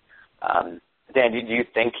week. Dan, do you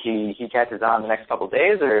think he catches on the next couple of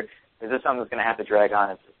days, or is this something that's going to have to drag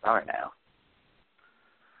on into the summer now?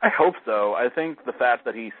 I hope so. I think the fact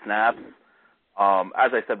that he snaps,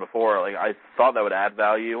 as I said before, like I thought that would add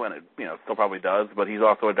value, and it still probably does. But he's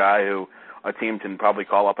also a guy who a team can probably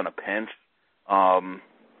call up in a pinch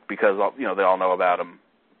because they all know about him.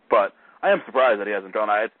 But I am surprised that he hasn't gone.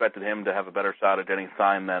 I expected him to have a better shot at getting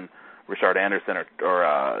signed than Richard Anderson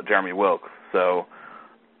or Jeremy Wilkes. So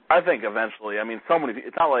I think eventually,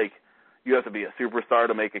 it's not like you have to be a superstar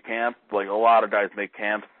to make a camp. Like a lot of guys make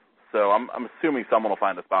camps. So I'm assuming someone will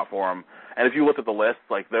find a spot for him. And if you look at the list,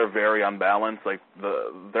 like they're very unbalanced. Like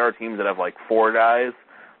there are teams that have like 4 guys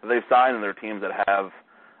that they've signed, and there are teams that have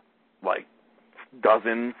like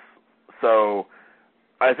dozens. So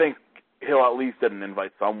I think he'll at least get an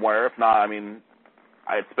invite somewhere. If not,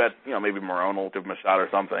 I expect maybe Marone will give him a shot or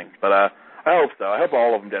something. But I hope so. I hope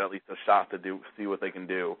all of them get at least a shot to see what they can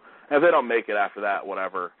do. And if they don't make it after that,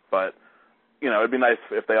 whatever. But it'd be nice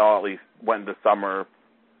if they all at least went into summer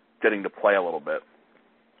getting to play a little bit.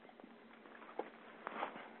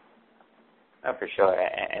 Oh, for sure.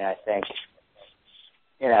 And I think,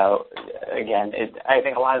 again, I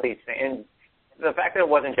think a lot of these things, and the fact that it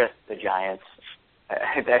wasn't just the Giants,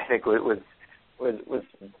 I think was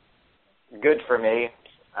good for me.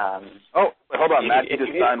 Hold on, Mackey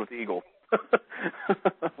just signed with the Eagles.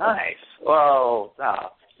 Nice. Well,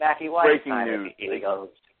 Mackey, why Breaking sign news. with the Eagles?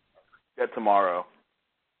 Get tomorrow.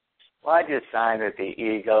 Why just sign with the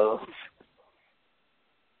Eagles?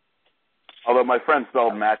 Although my friend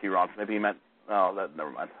spelled Mackey wrong, so maybe he meant. Oh,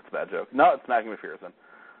 never mind. That's a bad joke. No, it's Mackey McPherson.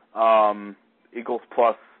 Eagles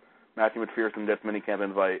plus Matthew McPherson gets minicamp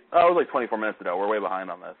invite. Oh, it was like 24 minutes ago. We're way behind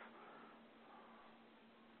on this.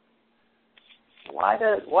 Why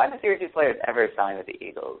do Syracuse players ever sign with the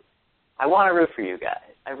Eagles? I want to root for you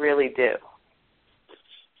guys. I really do.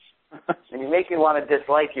 And you make me want to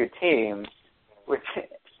dislike your team, which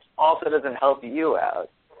also doesn't help you out.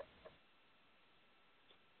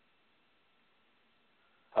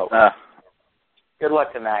 Oh. Good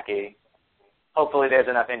luck to Mackey. Hopefully there's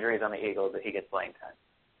enough injuries on the Eagles that he gets playing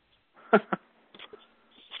time.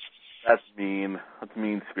 That's mean. That's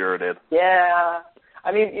mean-spirited. Yeah.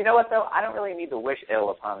 You know what, though? I don't really need to wish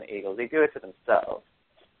ill upon the Eagles. They do it to themselves.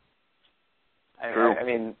 True.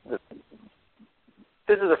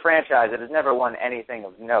 This is a franchise that has never won anything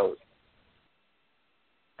of note.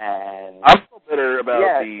 And I'm still bitter about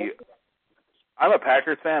I'm a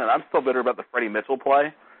Packers fan, and I'm still bitter about the Freddie Mitchell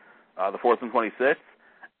play, the 4th and 26.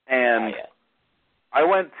 And I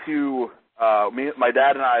went to my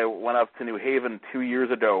dad and I went up to New Haven 2 years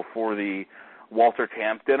ago for the Walter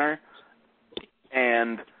Camp dinner.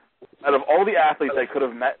 And out of all the athletes I could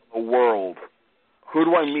have met in the world, who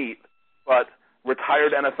do I meet but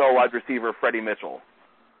retired NFL wide receiver Freddie Mitchell?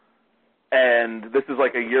 And this is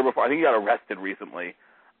like a year before. I think he got arrested recently.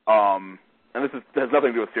 And this has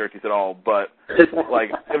nothing to do with Syracuse at all. But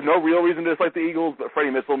like, I have no real reason to dislike the Eagles, but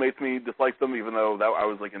Freddie Mitchell makes me dislike them, even though I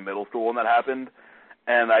was like in middle school when that happened.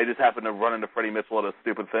 And I just happened to run into Freddie Mitchell at a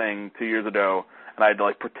stupid thing 2 years ago, and I had to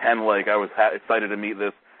like pretend like I was excited to meet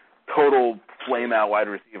this total flame-out wide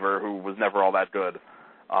receiver who was never all that good.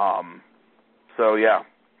 So, yeah.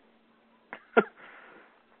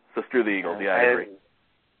 So screw the Eagles. Yeah, I agree.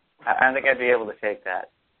 I don't think I'd be able to take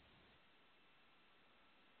that.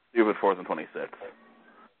 Stupid 4th and 26.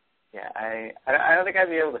 Yeah, I don't think I'd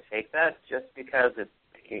be able to take that just because it's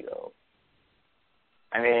the Eagles.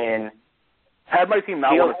 Had my team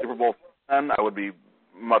not won a Super Bowl then, I would be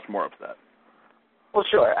much more upset. Well,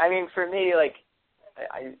 sure. For me,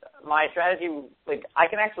 my strategy, I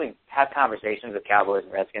can actually have conversations with Cowboys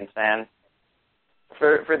and Redskins fans.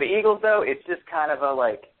 For the Eagles, though, it's just kind of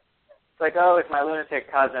it's my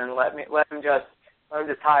lunatic cousin. Let him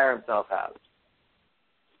just tire himself out.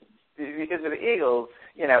 Because with the Eagles,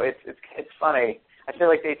 it's funny. I feel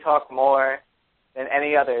like they talk more than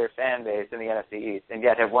any other fan base in the NFC East, and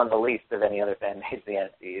yet have won the least of any other fan base in the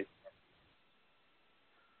NFC East.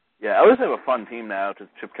 Yeah, at least they have a fun team now.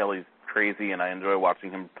 Just Chip Kelly's crazy, and I enjoy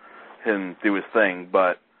watching him do his thing.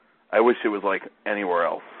 But I wish it was like anywhere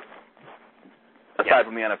else. Aside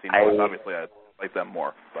from the NFC North, obviously I like them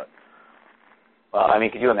more. But well, I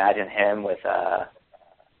mean, could you imagine him with?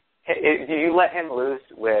 Do you let him loose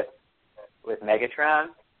with Megatron?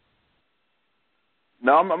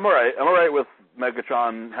 No, I'm all right. I'm all right with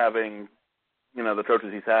Megatron having, the coaches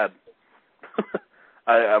he's had.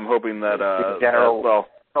 I'm hoping that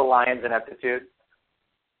the Lions ineptitude.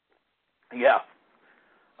 Yeah,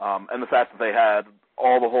 and the fact that they had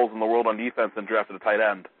all the holes in the world on defense and drafted a tight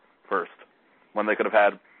end first, when they could have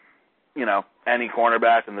had, any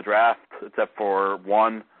cornerback in the draft except for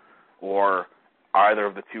one, or either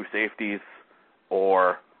of the two safeties,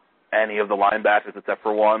 or any of the linebackers except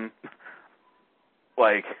for one.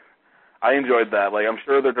 Like, I enjoyed that. Like, I'm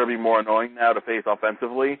sure they're going to be more annoying now to face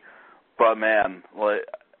offensively, but man,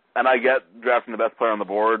 and I get drafting the best player on the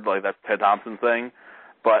board, like that's Ted Thompson's thing,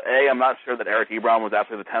 but A, I'm not sure that Eric Ebron was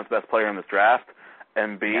actually the 10th best player in this draft,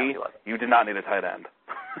 and B, you did not need a tight end.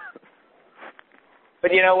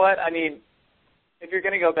 But you know what? I mean, if you're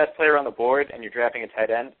going to go best player on the board and you're drafting a tight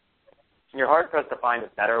end, you're hard-pressed to find a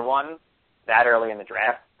better one that early in the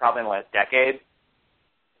draft, probably in the last decade,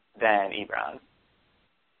 than Ebron.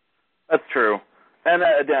 That's true. And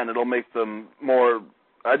again, it'll make them more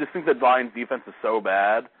 – I just think that Lions' defense is so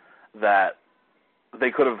bad that they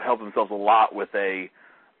could have helped themselves a lot with a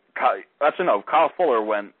 – actually, no, Kyle Fuller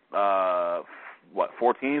went,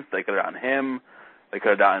 14th? They could have gotten him. They could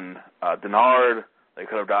have gotten Denard. They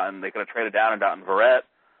could have traded down and gotten Verrett.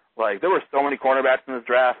 Like, there were so many cornerbacks in this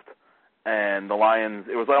draft, and the Lions,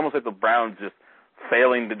 it was almost like the Browns just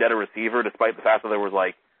failing to get a receiver despite the fact that there was,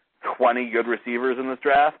 20 good receivers in this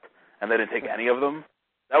draft, and they didn't take any of them.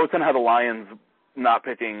 That was kind of how the Lions not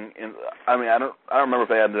picking I don't remember if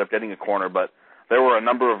they ended up getting a corner, but there were a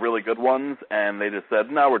number of really good ones, and they just said,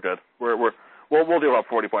 no, we're good. We'll do about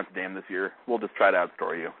 40 points a game this year. We'll just try to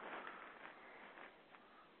outscore you.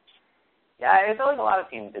 Yeah, I feel like a lot of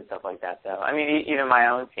teams did stuff like that, though. I mean, even my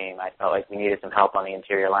own team, I felt like we needed some help on the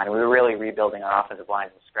interior line. We were really rebuilding our offensive line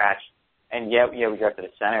from scratch. And, we drafted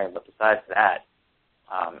a center, but besides that,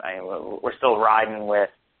 we're still riding with,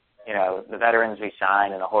 the veterans we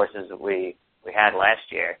signed and the horses that we had last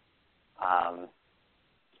year. I'm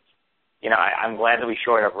glad that we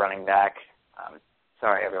shored up running back.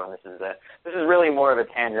 Sorry, everyone, this is really more of a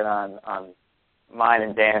tangent on mine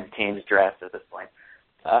and Dan's team's drafts at this point.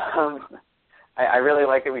 I really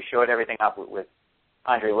like that we showed everything up with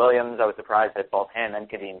Andre Williams. I was surprised that both him and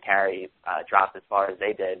Kadeem Carey dropped as far as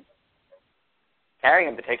they did. Carey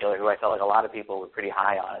in particular, who I felt like a lot of people were pretty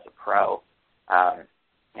high on as a pro,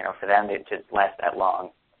 for them to last that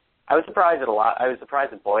long. I was surprised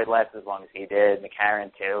that Boyd lasted as long as he did,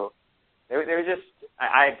 McCarron too. They were just,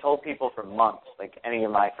 I had told people for months, like any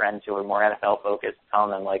of my friends who were more NFL focused,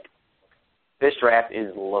 telling them this draft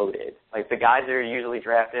is loaded. Like, the guys that are usually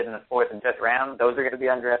drafted in the 4th and 5th round, those are going to be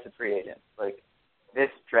undrafted free agents. Like, this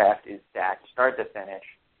draft is stacked, start to finish.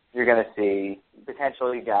 You're going to see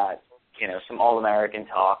potentially got, some All-American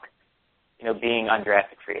talk, being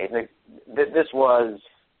undrafted free agents. This was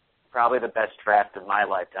probably the best draft of my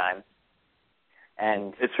lifetime.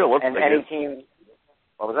 And it sure looks like any it. team,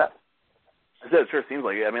 what was that? I said it sure seems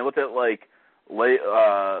like it. I mean, look at Lake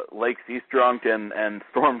Seastrunk and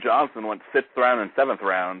Storm Johnson went 5th round and 7th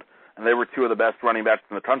round, and they were two of the best running backs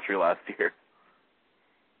in the country last year.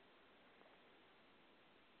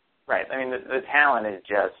 Right. I mean, the talent is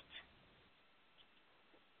just.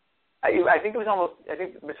 I think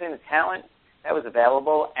between the talent that was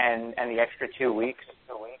available and the extra 2 weeks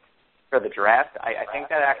for the draft, I think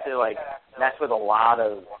that actually messed with a lot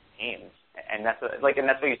of teams, and that's what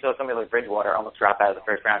you saw somebody like Bridgewater almost drop out of the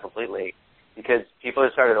first round completely. Because people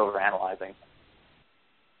have started overanalyzing.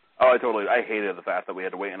 Oh, I hated the fact that we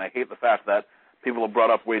had to wait, and I hate the fact that people have brought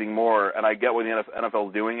up waiting more, and I get why the NFL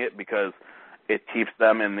is doing it, because it keeps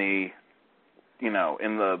them in the,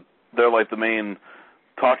 they're like the main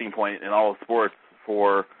talking point in all of sports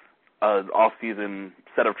for an off-season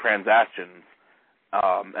set of transactions.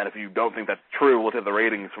 And if you don't think that's true, look at the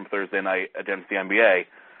ratings from Thursday night against the NBA.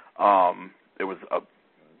 It was a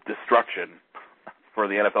destruction for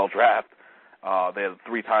the NFL draft. They had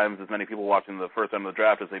 3 times as many people watching the first time of the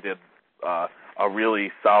draft as they did a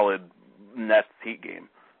really solid Nets Heat game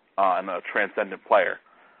and a transcendent player.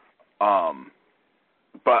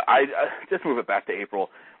 But I just move it back to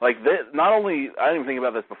April. Not only, I didn't even think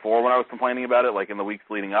about this before when I was complaining about it, in the weeks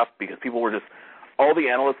leading up, because people were just, all the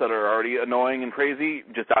analysts that are already annoying and crazy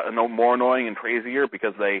just got more annoying and crazier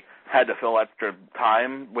because they had to fill extra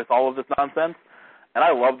time with all of this nonsense. And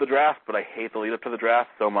I love the draft, but I hate the lead-up to the draft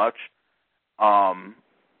so much.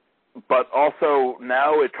 But also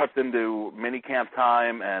now it cuts into minicamp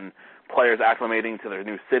time and players acclimating to their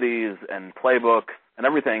new cities and playbooks and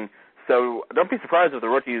everything. So don't be surprised if the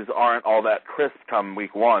rookies aren't all that crisp come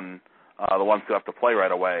week one, the ones who have to play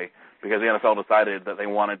right away, because the NFL decided that they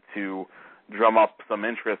wanted to drum up some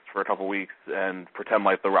interest for a couple weeks and pretend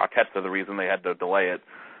like the Rockettes are the reason they had to delay it,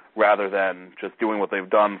 rather than just doing what they've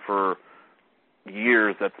done for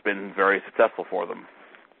years that's been very successful for them.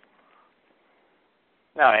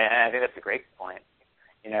 No, and I think that's a great point.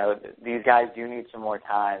 You know, these guys do need some more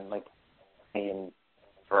time. Like, I mean,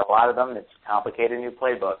 for a lot of them, it's complicated new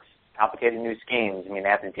playbooks, complicated new schemes. I mean, they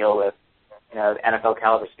have to deal with, you know, NFL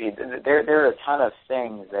caliber speed. There are a ton of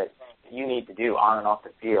things that you need to do on and off the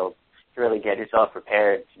field to really get yourself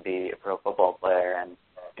prepared to be a pro football player.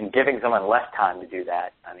 And giving someone less time to do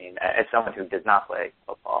that, I mean, as someone who does not play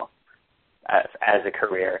football as a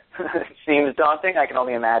career, seems daunting. I can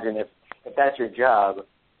only imagine if that's your job,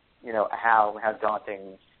 you know, how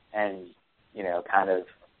daunting and, you know, kind of,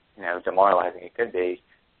 you know, demoralizing it could be.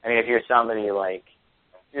 I mean, if you're somebody like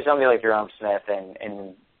Jerome Smith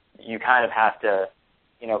and you kind of have to,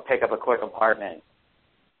 you know, pick up a quick apartment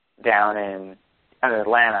down in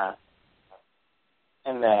Atlanta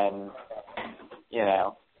and then, you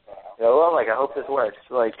know, go, well, like, I hope this works.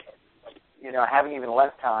 Like, you know, having even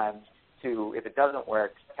less time to, if it doesn't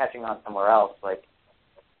work, catching on somewhere else, like,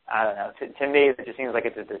 I don't know. To me, it just seems like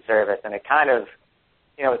it's a disservice, and it kind of,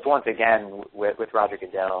 you know, it's once again with Roger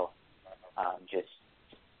Goodell, just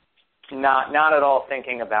not at all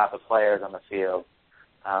thinking about the players on the field,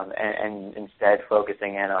 and instead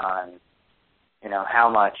focusing in on, you know,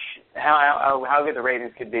 how good the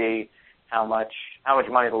ratings could be, how much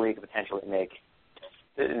money the league could potentially make.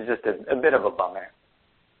 It's just a bit of a bummer.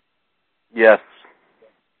 Yes.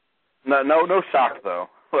 No shock though.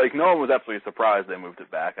 Like, no one was absolutely surprised they moved it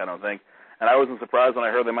back, I don't think. And I wasn't surprised when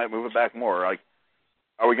I heard they might move it back more. Like,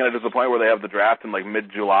 are we going to get to the point where they have the draft in, like,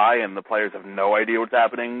 mid-July and the players have no idea what's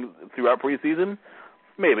happening throughout preseason?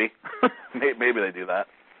 Maybe. Maybe they do that.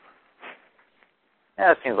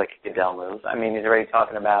 Yeah, it seems like a Goodell move. I mean, he's already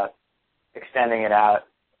talking about extending it out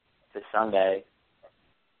to Sunday.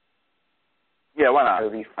 Yeah, why not?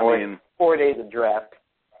 It'll be 4 days of draft.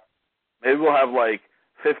 Maybe we'll have, like,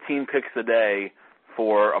 15 picks a day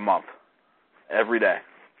for a month, every day.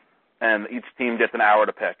 And each team gets an hour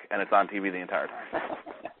to pick, and it's on TV the entire time.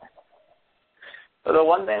 So the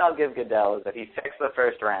one thing I'll give Goodell is that he fixed the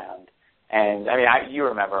first round. And, I mean, you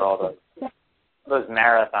remember all those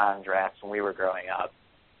marathon drafts when we were growing up.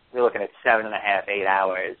 We were looking at 7.5, 8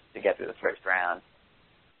 hours to get through the first round.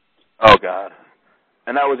 Oh, God.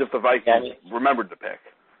 And that was if the Vikings remembered to pick.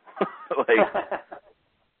 Like,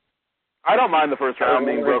 I don't mind the first round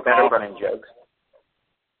being broken up. Running jokes.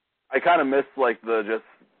 I kind of miss, like, I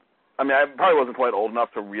probably wasn't quite old enough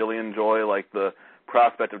to really enjoy, like, the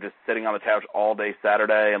prospect of just sitting on the couch all day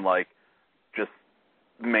Saturday and, like, just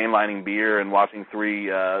mainlining beer and watching three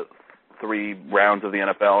rounds of the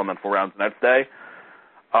NFL and then 4 rounds the next day.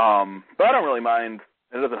 But I don't really mind.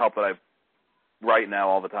 It doesn't help that I write now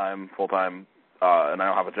all the time, full-time, and I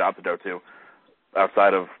don't have a job to go to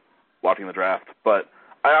outside of watching the draft. But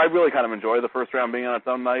I really kind of enjoy the first round being on its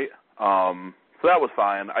own night. So that was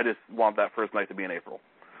fine. I just want that first night to be in April.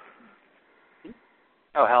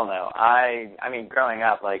 Oh, hell no. I mean, growing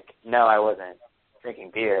up, like, no, I wasn't drinking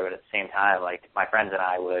beer, but at the same time, like, my friends and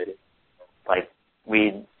I would, like,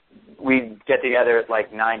 we'd get together at,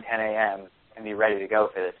 like, 9, 10 a.m. and be ready to go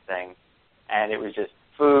for this thing. And it was just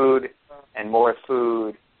food and more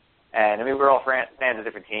food. And, I mean, we were all fans of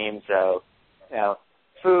different teams, so, you know,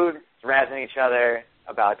 food, razzing each other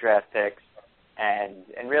about draft picks, and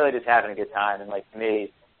really just having a good time. And, like, to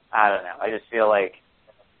me, I don't know. I feel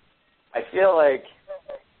like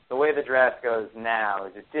the way the draft goes now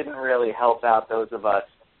is it didn't really help out those of us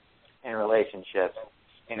in relationships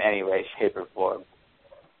in any way, shape, or form.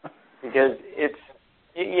 Because it's,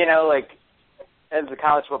 you know, like, as a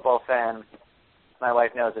college football fan, my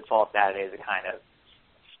wife knows that fall Saturdays are kind of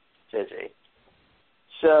busy.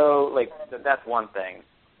 So, like, that's one thing.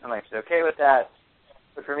 I'm like, she's okay with that.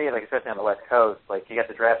 But for me, like, especially on the West Coast, like, you got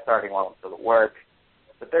the draft starting while it's still at work.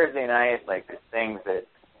 But Thursday night, like, there's things that,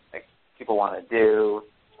 like, people want to do.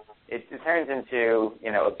 It turns into,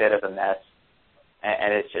 you know, a bit of a mess.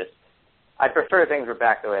 And it's just, I prefer things were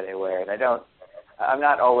back the way they were. And I'm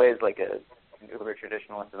not always, like, an uber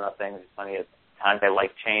traditionalist about things. There's plenty of times I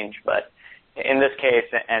like change. But in this case,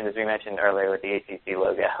 and as we mentioned earlier with the ACC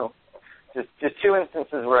logo, just two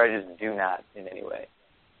instances where I just do not in any way.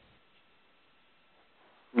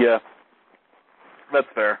 Yeah, that's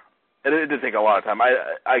fair. it did take a lot of time.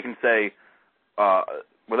 I can say,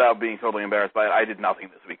 without being totally embarrassed by it, I did nothing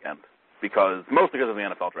this weekend mostly because of the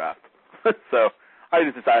NFL draft. So I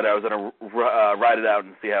just decided I was going to ride it out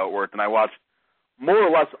and see how it worked, and I watched more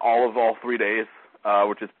or less all 3 days,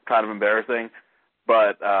 which is kind of embarrassing,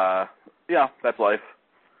 but that's life.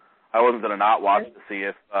 I wasn't going to not watch to see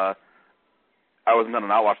if I wasn't going to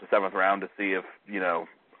not watch the 7th round to see if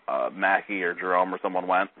Mackey or Jerome or someone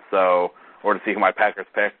went, or to see who my Packers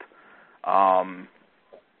picked.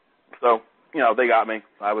 So they got me.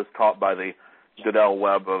 I was caught by the Goodell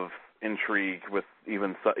web of intrigue with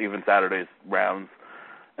even Saturday's rounds.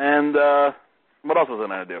 And what else was I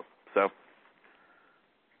going to do? So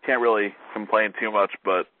can't really complain too much,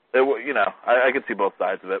 but I could see both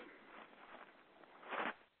sides of it.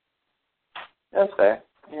 That's fair.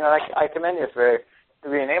 I commend you for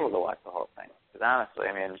being able to watch the whole thing. Because honestly,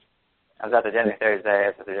 I mean, I was at the dinner Thursday, I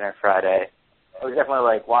was at the dinner Friday. I was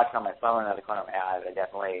definitely watching on my phone out of the corner of my eye.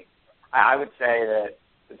 I would say that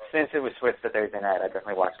since it was switched to Thursday night, I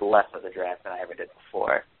definitely watched less of the draft than I ever did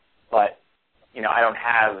before. But I don't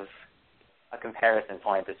have a comparison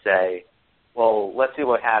point to say, well, let's see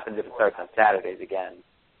what happens if it starts on Saturdays again.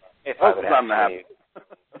 If I would actually,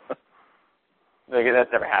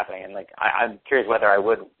 that's never happening, and I'm curious whether I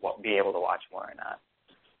would be able to watch more or not.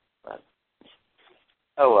 But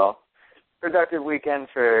oh well, productive weekend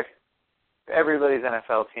for everybody's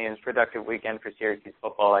NFL teams. Productive weekend for Syracuse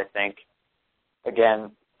football, I think.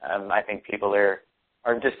 Again, I think people are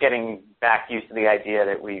just getting back used to the idea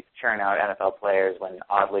that we churn out NFL players when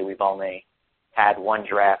oddly we've only had one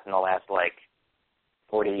draft in the last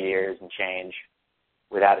 40 years and change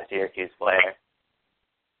without a Syracuse player.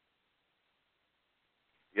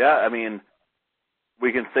 Yeah, I mean,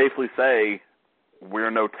 we can safely say we're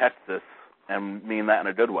no Texas and mean that in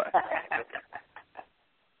a good way.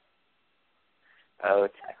 Oh,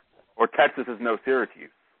 Texas. Or Texas is no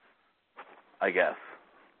Syracuse, I guess.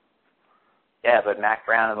 Yeah, but Mac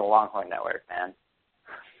Brown and the Longhorn Network, man.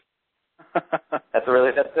 That's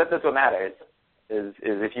what matters. Is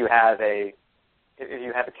if you have a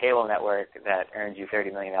cable network that earns you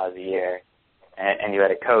 $30 million a year, and you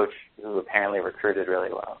had a coach who apparently recruited really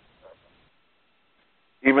well.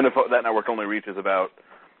 Even if that network only reaches about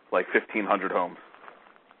 1,500 homes.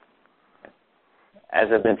 As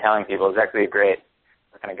I've been telling people, it's actually we're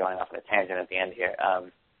kind of going off on a tangent at the end here.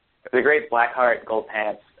 There's a great Blackheart Gold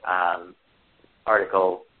Pants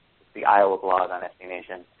article, the Iowa blog on SB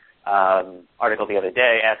Nation, article the other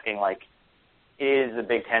day asking, is the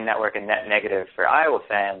Big Ten Network a net negative for Iowa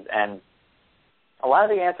fans? And a lot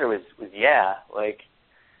of the answer was yeah.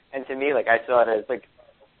 And to me, I saw it as,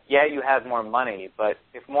 yeah, you have more money, but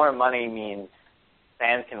if more money means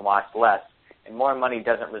fans can watch less, and more money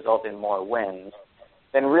doesn't result in more wins,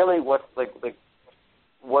 then really what's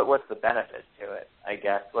what's the benefit to it, I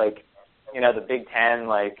guess? The Big Ten,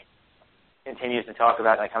 continues to talk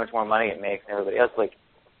about, how much more money it makes and everybody else.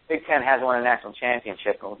 Big Ten hasn't won a national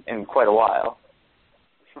championship in quite a while.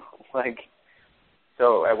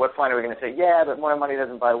 So at what point are we going to say, yeah, but more money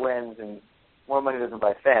doesn't buy wins and more money doesn't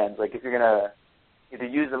buy fans? If you're going to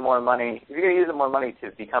use the more money,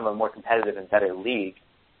 to become a more competitive and better league,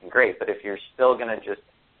 then great. But if you're still going to just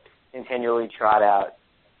continually trot out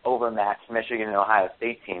overmatched Michigan and Ohio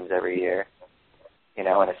State teams every year, in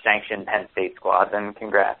a sanctioned Penn State squad, then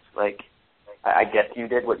congrats. I guess you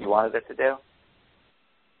did what you wanted it to do.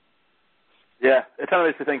 Yeah, it kind of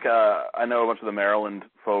makes me think, I know a bunch of the Maryland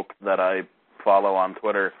folk that I follow on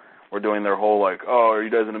Twitter were doing their whole, are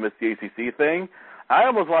you guys going to miss the ACC thing? I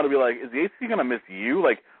almost want to be is the ACC going to miss you?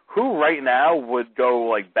 Who right now would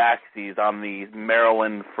go, backseas on the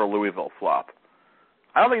Maryland for Louisville flop?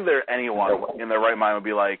 I don't think there's anyone in their right mind would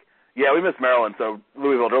be yeah, we miss Maryland, so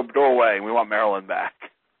Louisville, go away. We want Maryland back.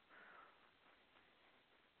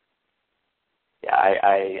 Yeah,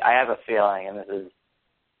 I have a feeling, and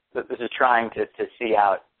this is trying to see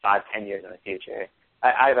out 5-10 years in the future.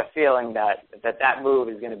 I have a feeling that move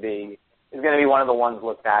is going to be one of the ones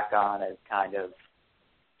looked back on as kind of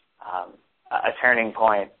a turning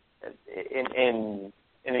point in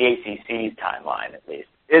the ACC's timeline, at least.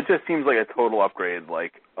 It just seems like a total upgrade,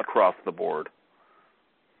 across the board.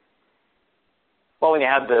 Well, when you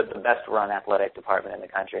have the best run athletic department in the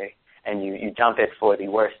country, and you dump it for the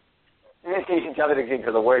worst, you dump it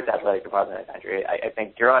for the worst athletic department in the country, I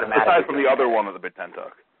think you're automatically. Aside from the other one that the Big Ten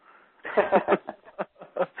took.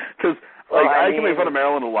 Because I can make fun of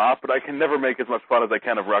Maryland a lot, but I can never make as much fun as I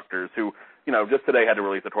can of Rutgers, who just today had to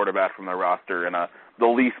release a quarterback from their roster in the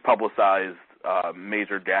least publicized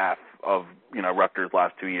major gaffe of Rutgers'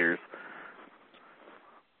 last 2 years.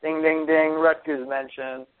 Ding, ding, ding, Rutgers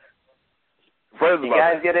mention. You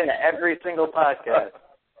guys get in every single podcast.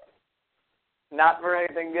 Not for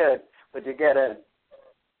anything good, but you get in.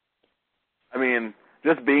 I mean,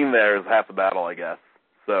 just being there is half the battle, I guess.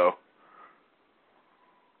 So.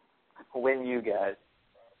 Win you guys.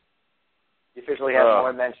 You officially have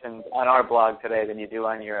more mentions on our blog today than you do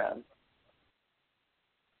on your own.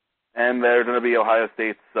 And there's going to be Ohio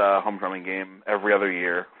State's homecoming game every other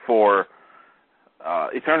year for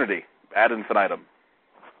eternity, ad infinitum.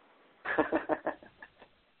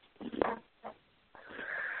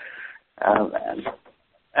 Oh, man.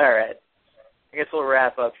 All right. I guess we'll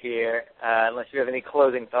wrap up here, unless you have any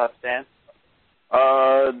closing thoughts, Dan.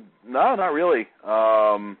 No, not really.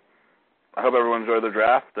 I hope everyone enjoyed the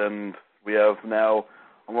draft, and we have now,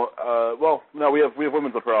 we have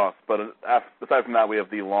women's lacrosse, but aside from that, we have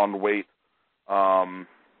the long wait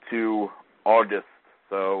to August.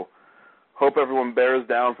 So hope everyone bears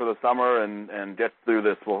down for the summer and gets through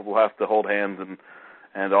this. We'll have to hold hands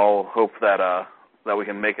and all hope that we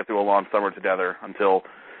can make it through a long summer together until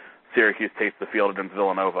Syracuse takes the field against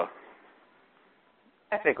Villanova.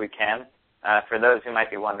 I think we can. For those who might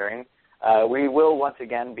be wondering, we will once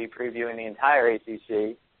again be previewing the entire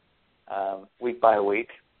ACC week by week,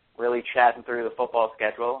 really chatting through the football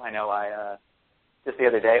schedule. I know I just the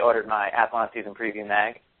other day ordered my Athlon season preview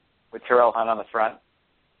mag with Terrell Hunt on the front.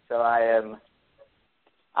 So I'm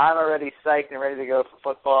already psyched and ready to go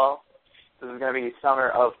for football. This is going to be summer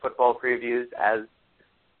of football previews, as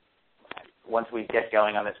once we get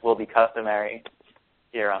going on this will be customary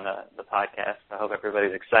here on the podcast. I hope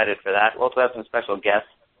everybody's excited for that. We'll also have some special guests.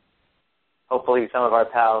 Hopefully some of our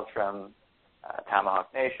pals from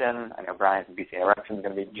Tomahawk Nation. I know Brian from BC Eruption is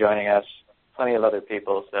going to be joining us. Plenty of other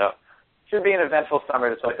people. So it should be an eventful summer,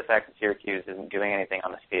 despite the fact that Syracuse isn't doing anything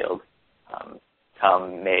on this field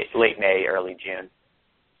come late May, early June.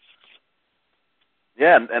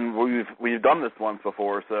 Yeah, and we've done this once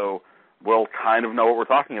before, so we'll kind of know what we're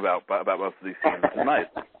talking about most of these teams. It's nice.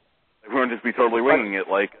 We won't just be totally winging it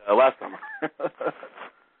like last summer.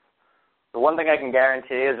 The one thing I can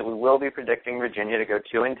guarantee is that we will be predicting Virginia to go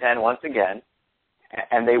 2-10 once again,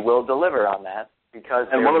 and they will deliver on that because.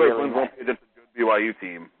 And one of those wins won't be against a good BYU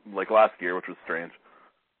team like last year, which was strange.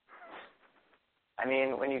 I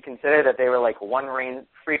mean, when you consider that they were like one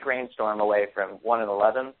freak rainstorm away from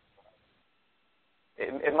 1-11,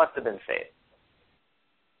 it must have been fate.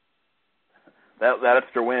 That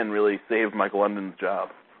extra win really saved Mike London's job.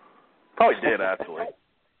 Probably did, actually.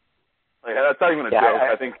 That's not even a joke.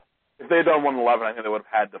 I think if they had done 1-11, I think they would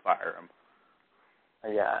have had to fire him.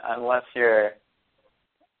 Yeah, unless you're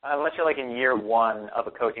like in year one of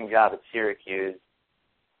a coaching job at Syracuse,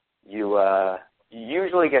 you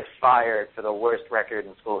usually get fired for the worst record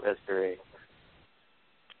in school history.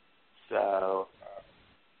 So,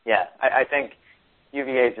 yeah, I think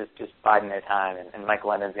UVA is just biding their time, and Mike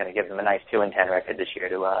London's going to give them a nice 2-10 record this year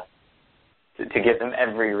to give them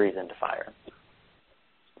every reason to fire him.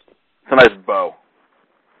 It's a nice bow.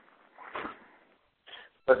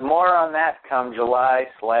 But more on that come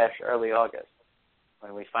July/early August,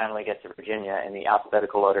 when we finally get to Virginia in the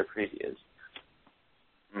alphabetical order previews.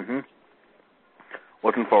 Mm-hmm.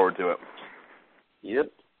 Looking forward to it.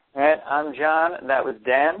 Yep. All right, I'm John. That was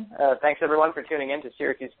Dan. Thanks, everyone, for tuning in to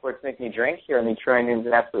Syracuse Sports Make Me Drink here on the Troy News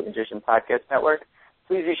and Absolute Magician Podcast Network.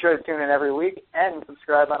 Please be sure to tune in every week and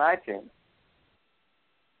subscribe on iTunes.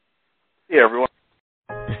 See you, everyone.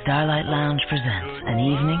 The Starlight Lounge presents An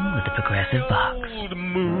Evening with the Progressive Box. Oh, the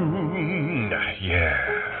moon. Yeah.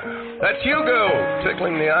 That's Hugo,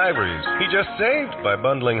 tickling the ivories. He just saved by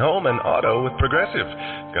bundling home and auto with Progressive.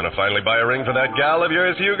 Gonna finally buy a ring for that gal of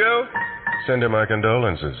yours, Hugo? Send him my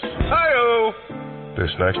condolences. Hi-oh! This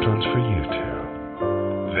next one's for you, too.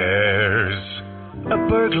 There's a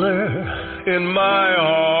burglar in my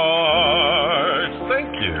heart.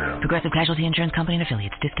 Thank you. Progressive Casualty Insurance Company and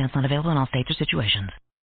Affiliates. Discounts not available in all states or situations.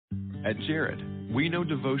 At Jared, we know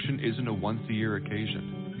devotion isn't a once-a-year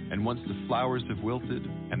occasion. And once the flowers have wilted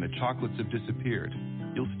and the chocolates have disappeared,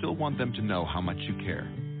 you'll still want them to know how much you care.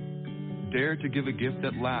 Dare to give a gift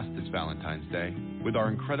that lasts this Valentine's Day with our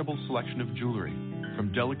incredible selection of jewelry.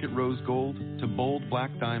 From delicate rose gold to bold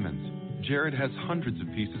black diamonds, Jared has hundreds of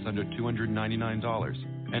pieces under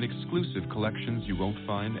 $299 and exclusive collections you won't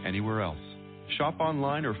find anywhere else. Shop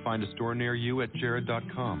online or find a store near you at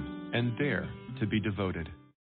jared.com and dare to be devoted.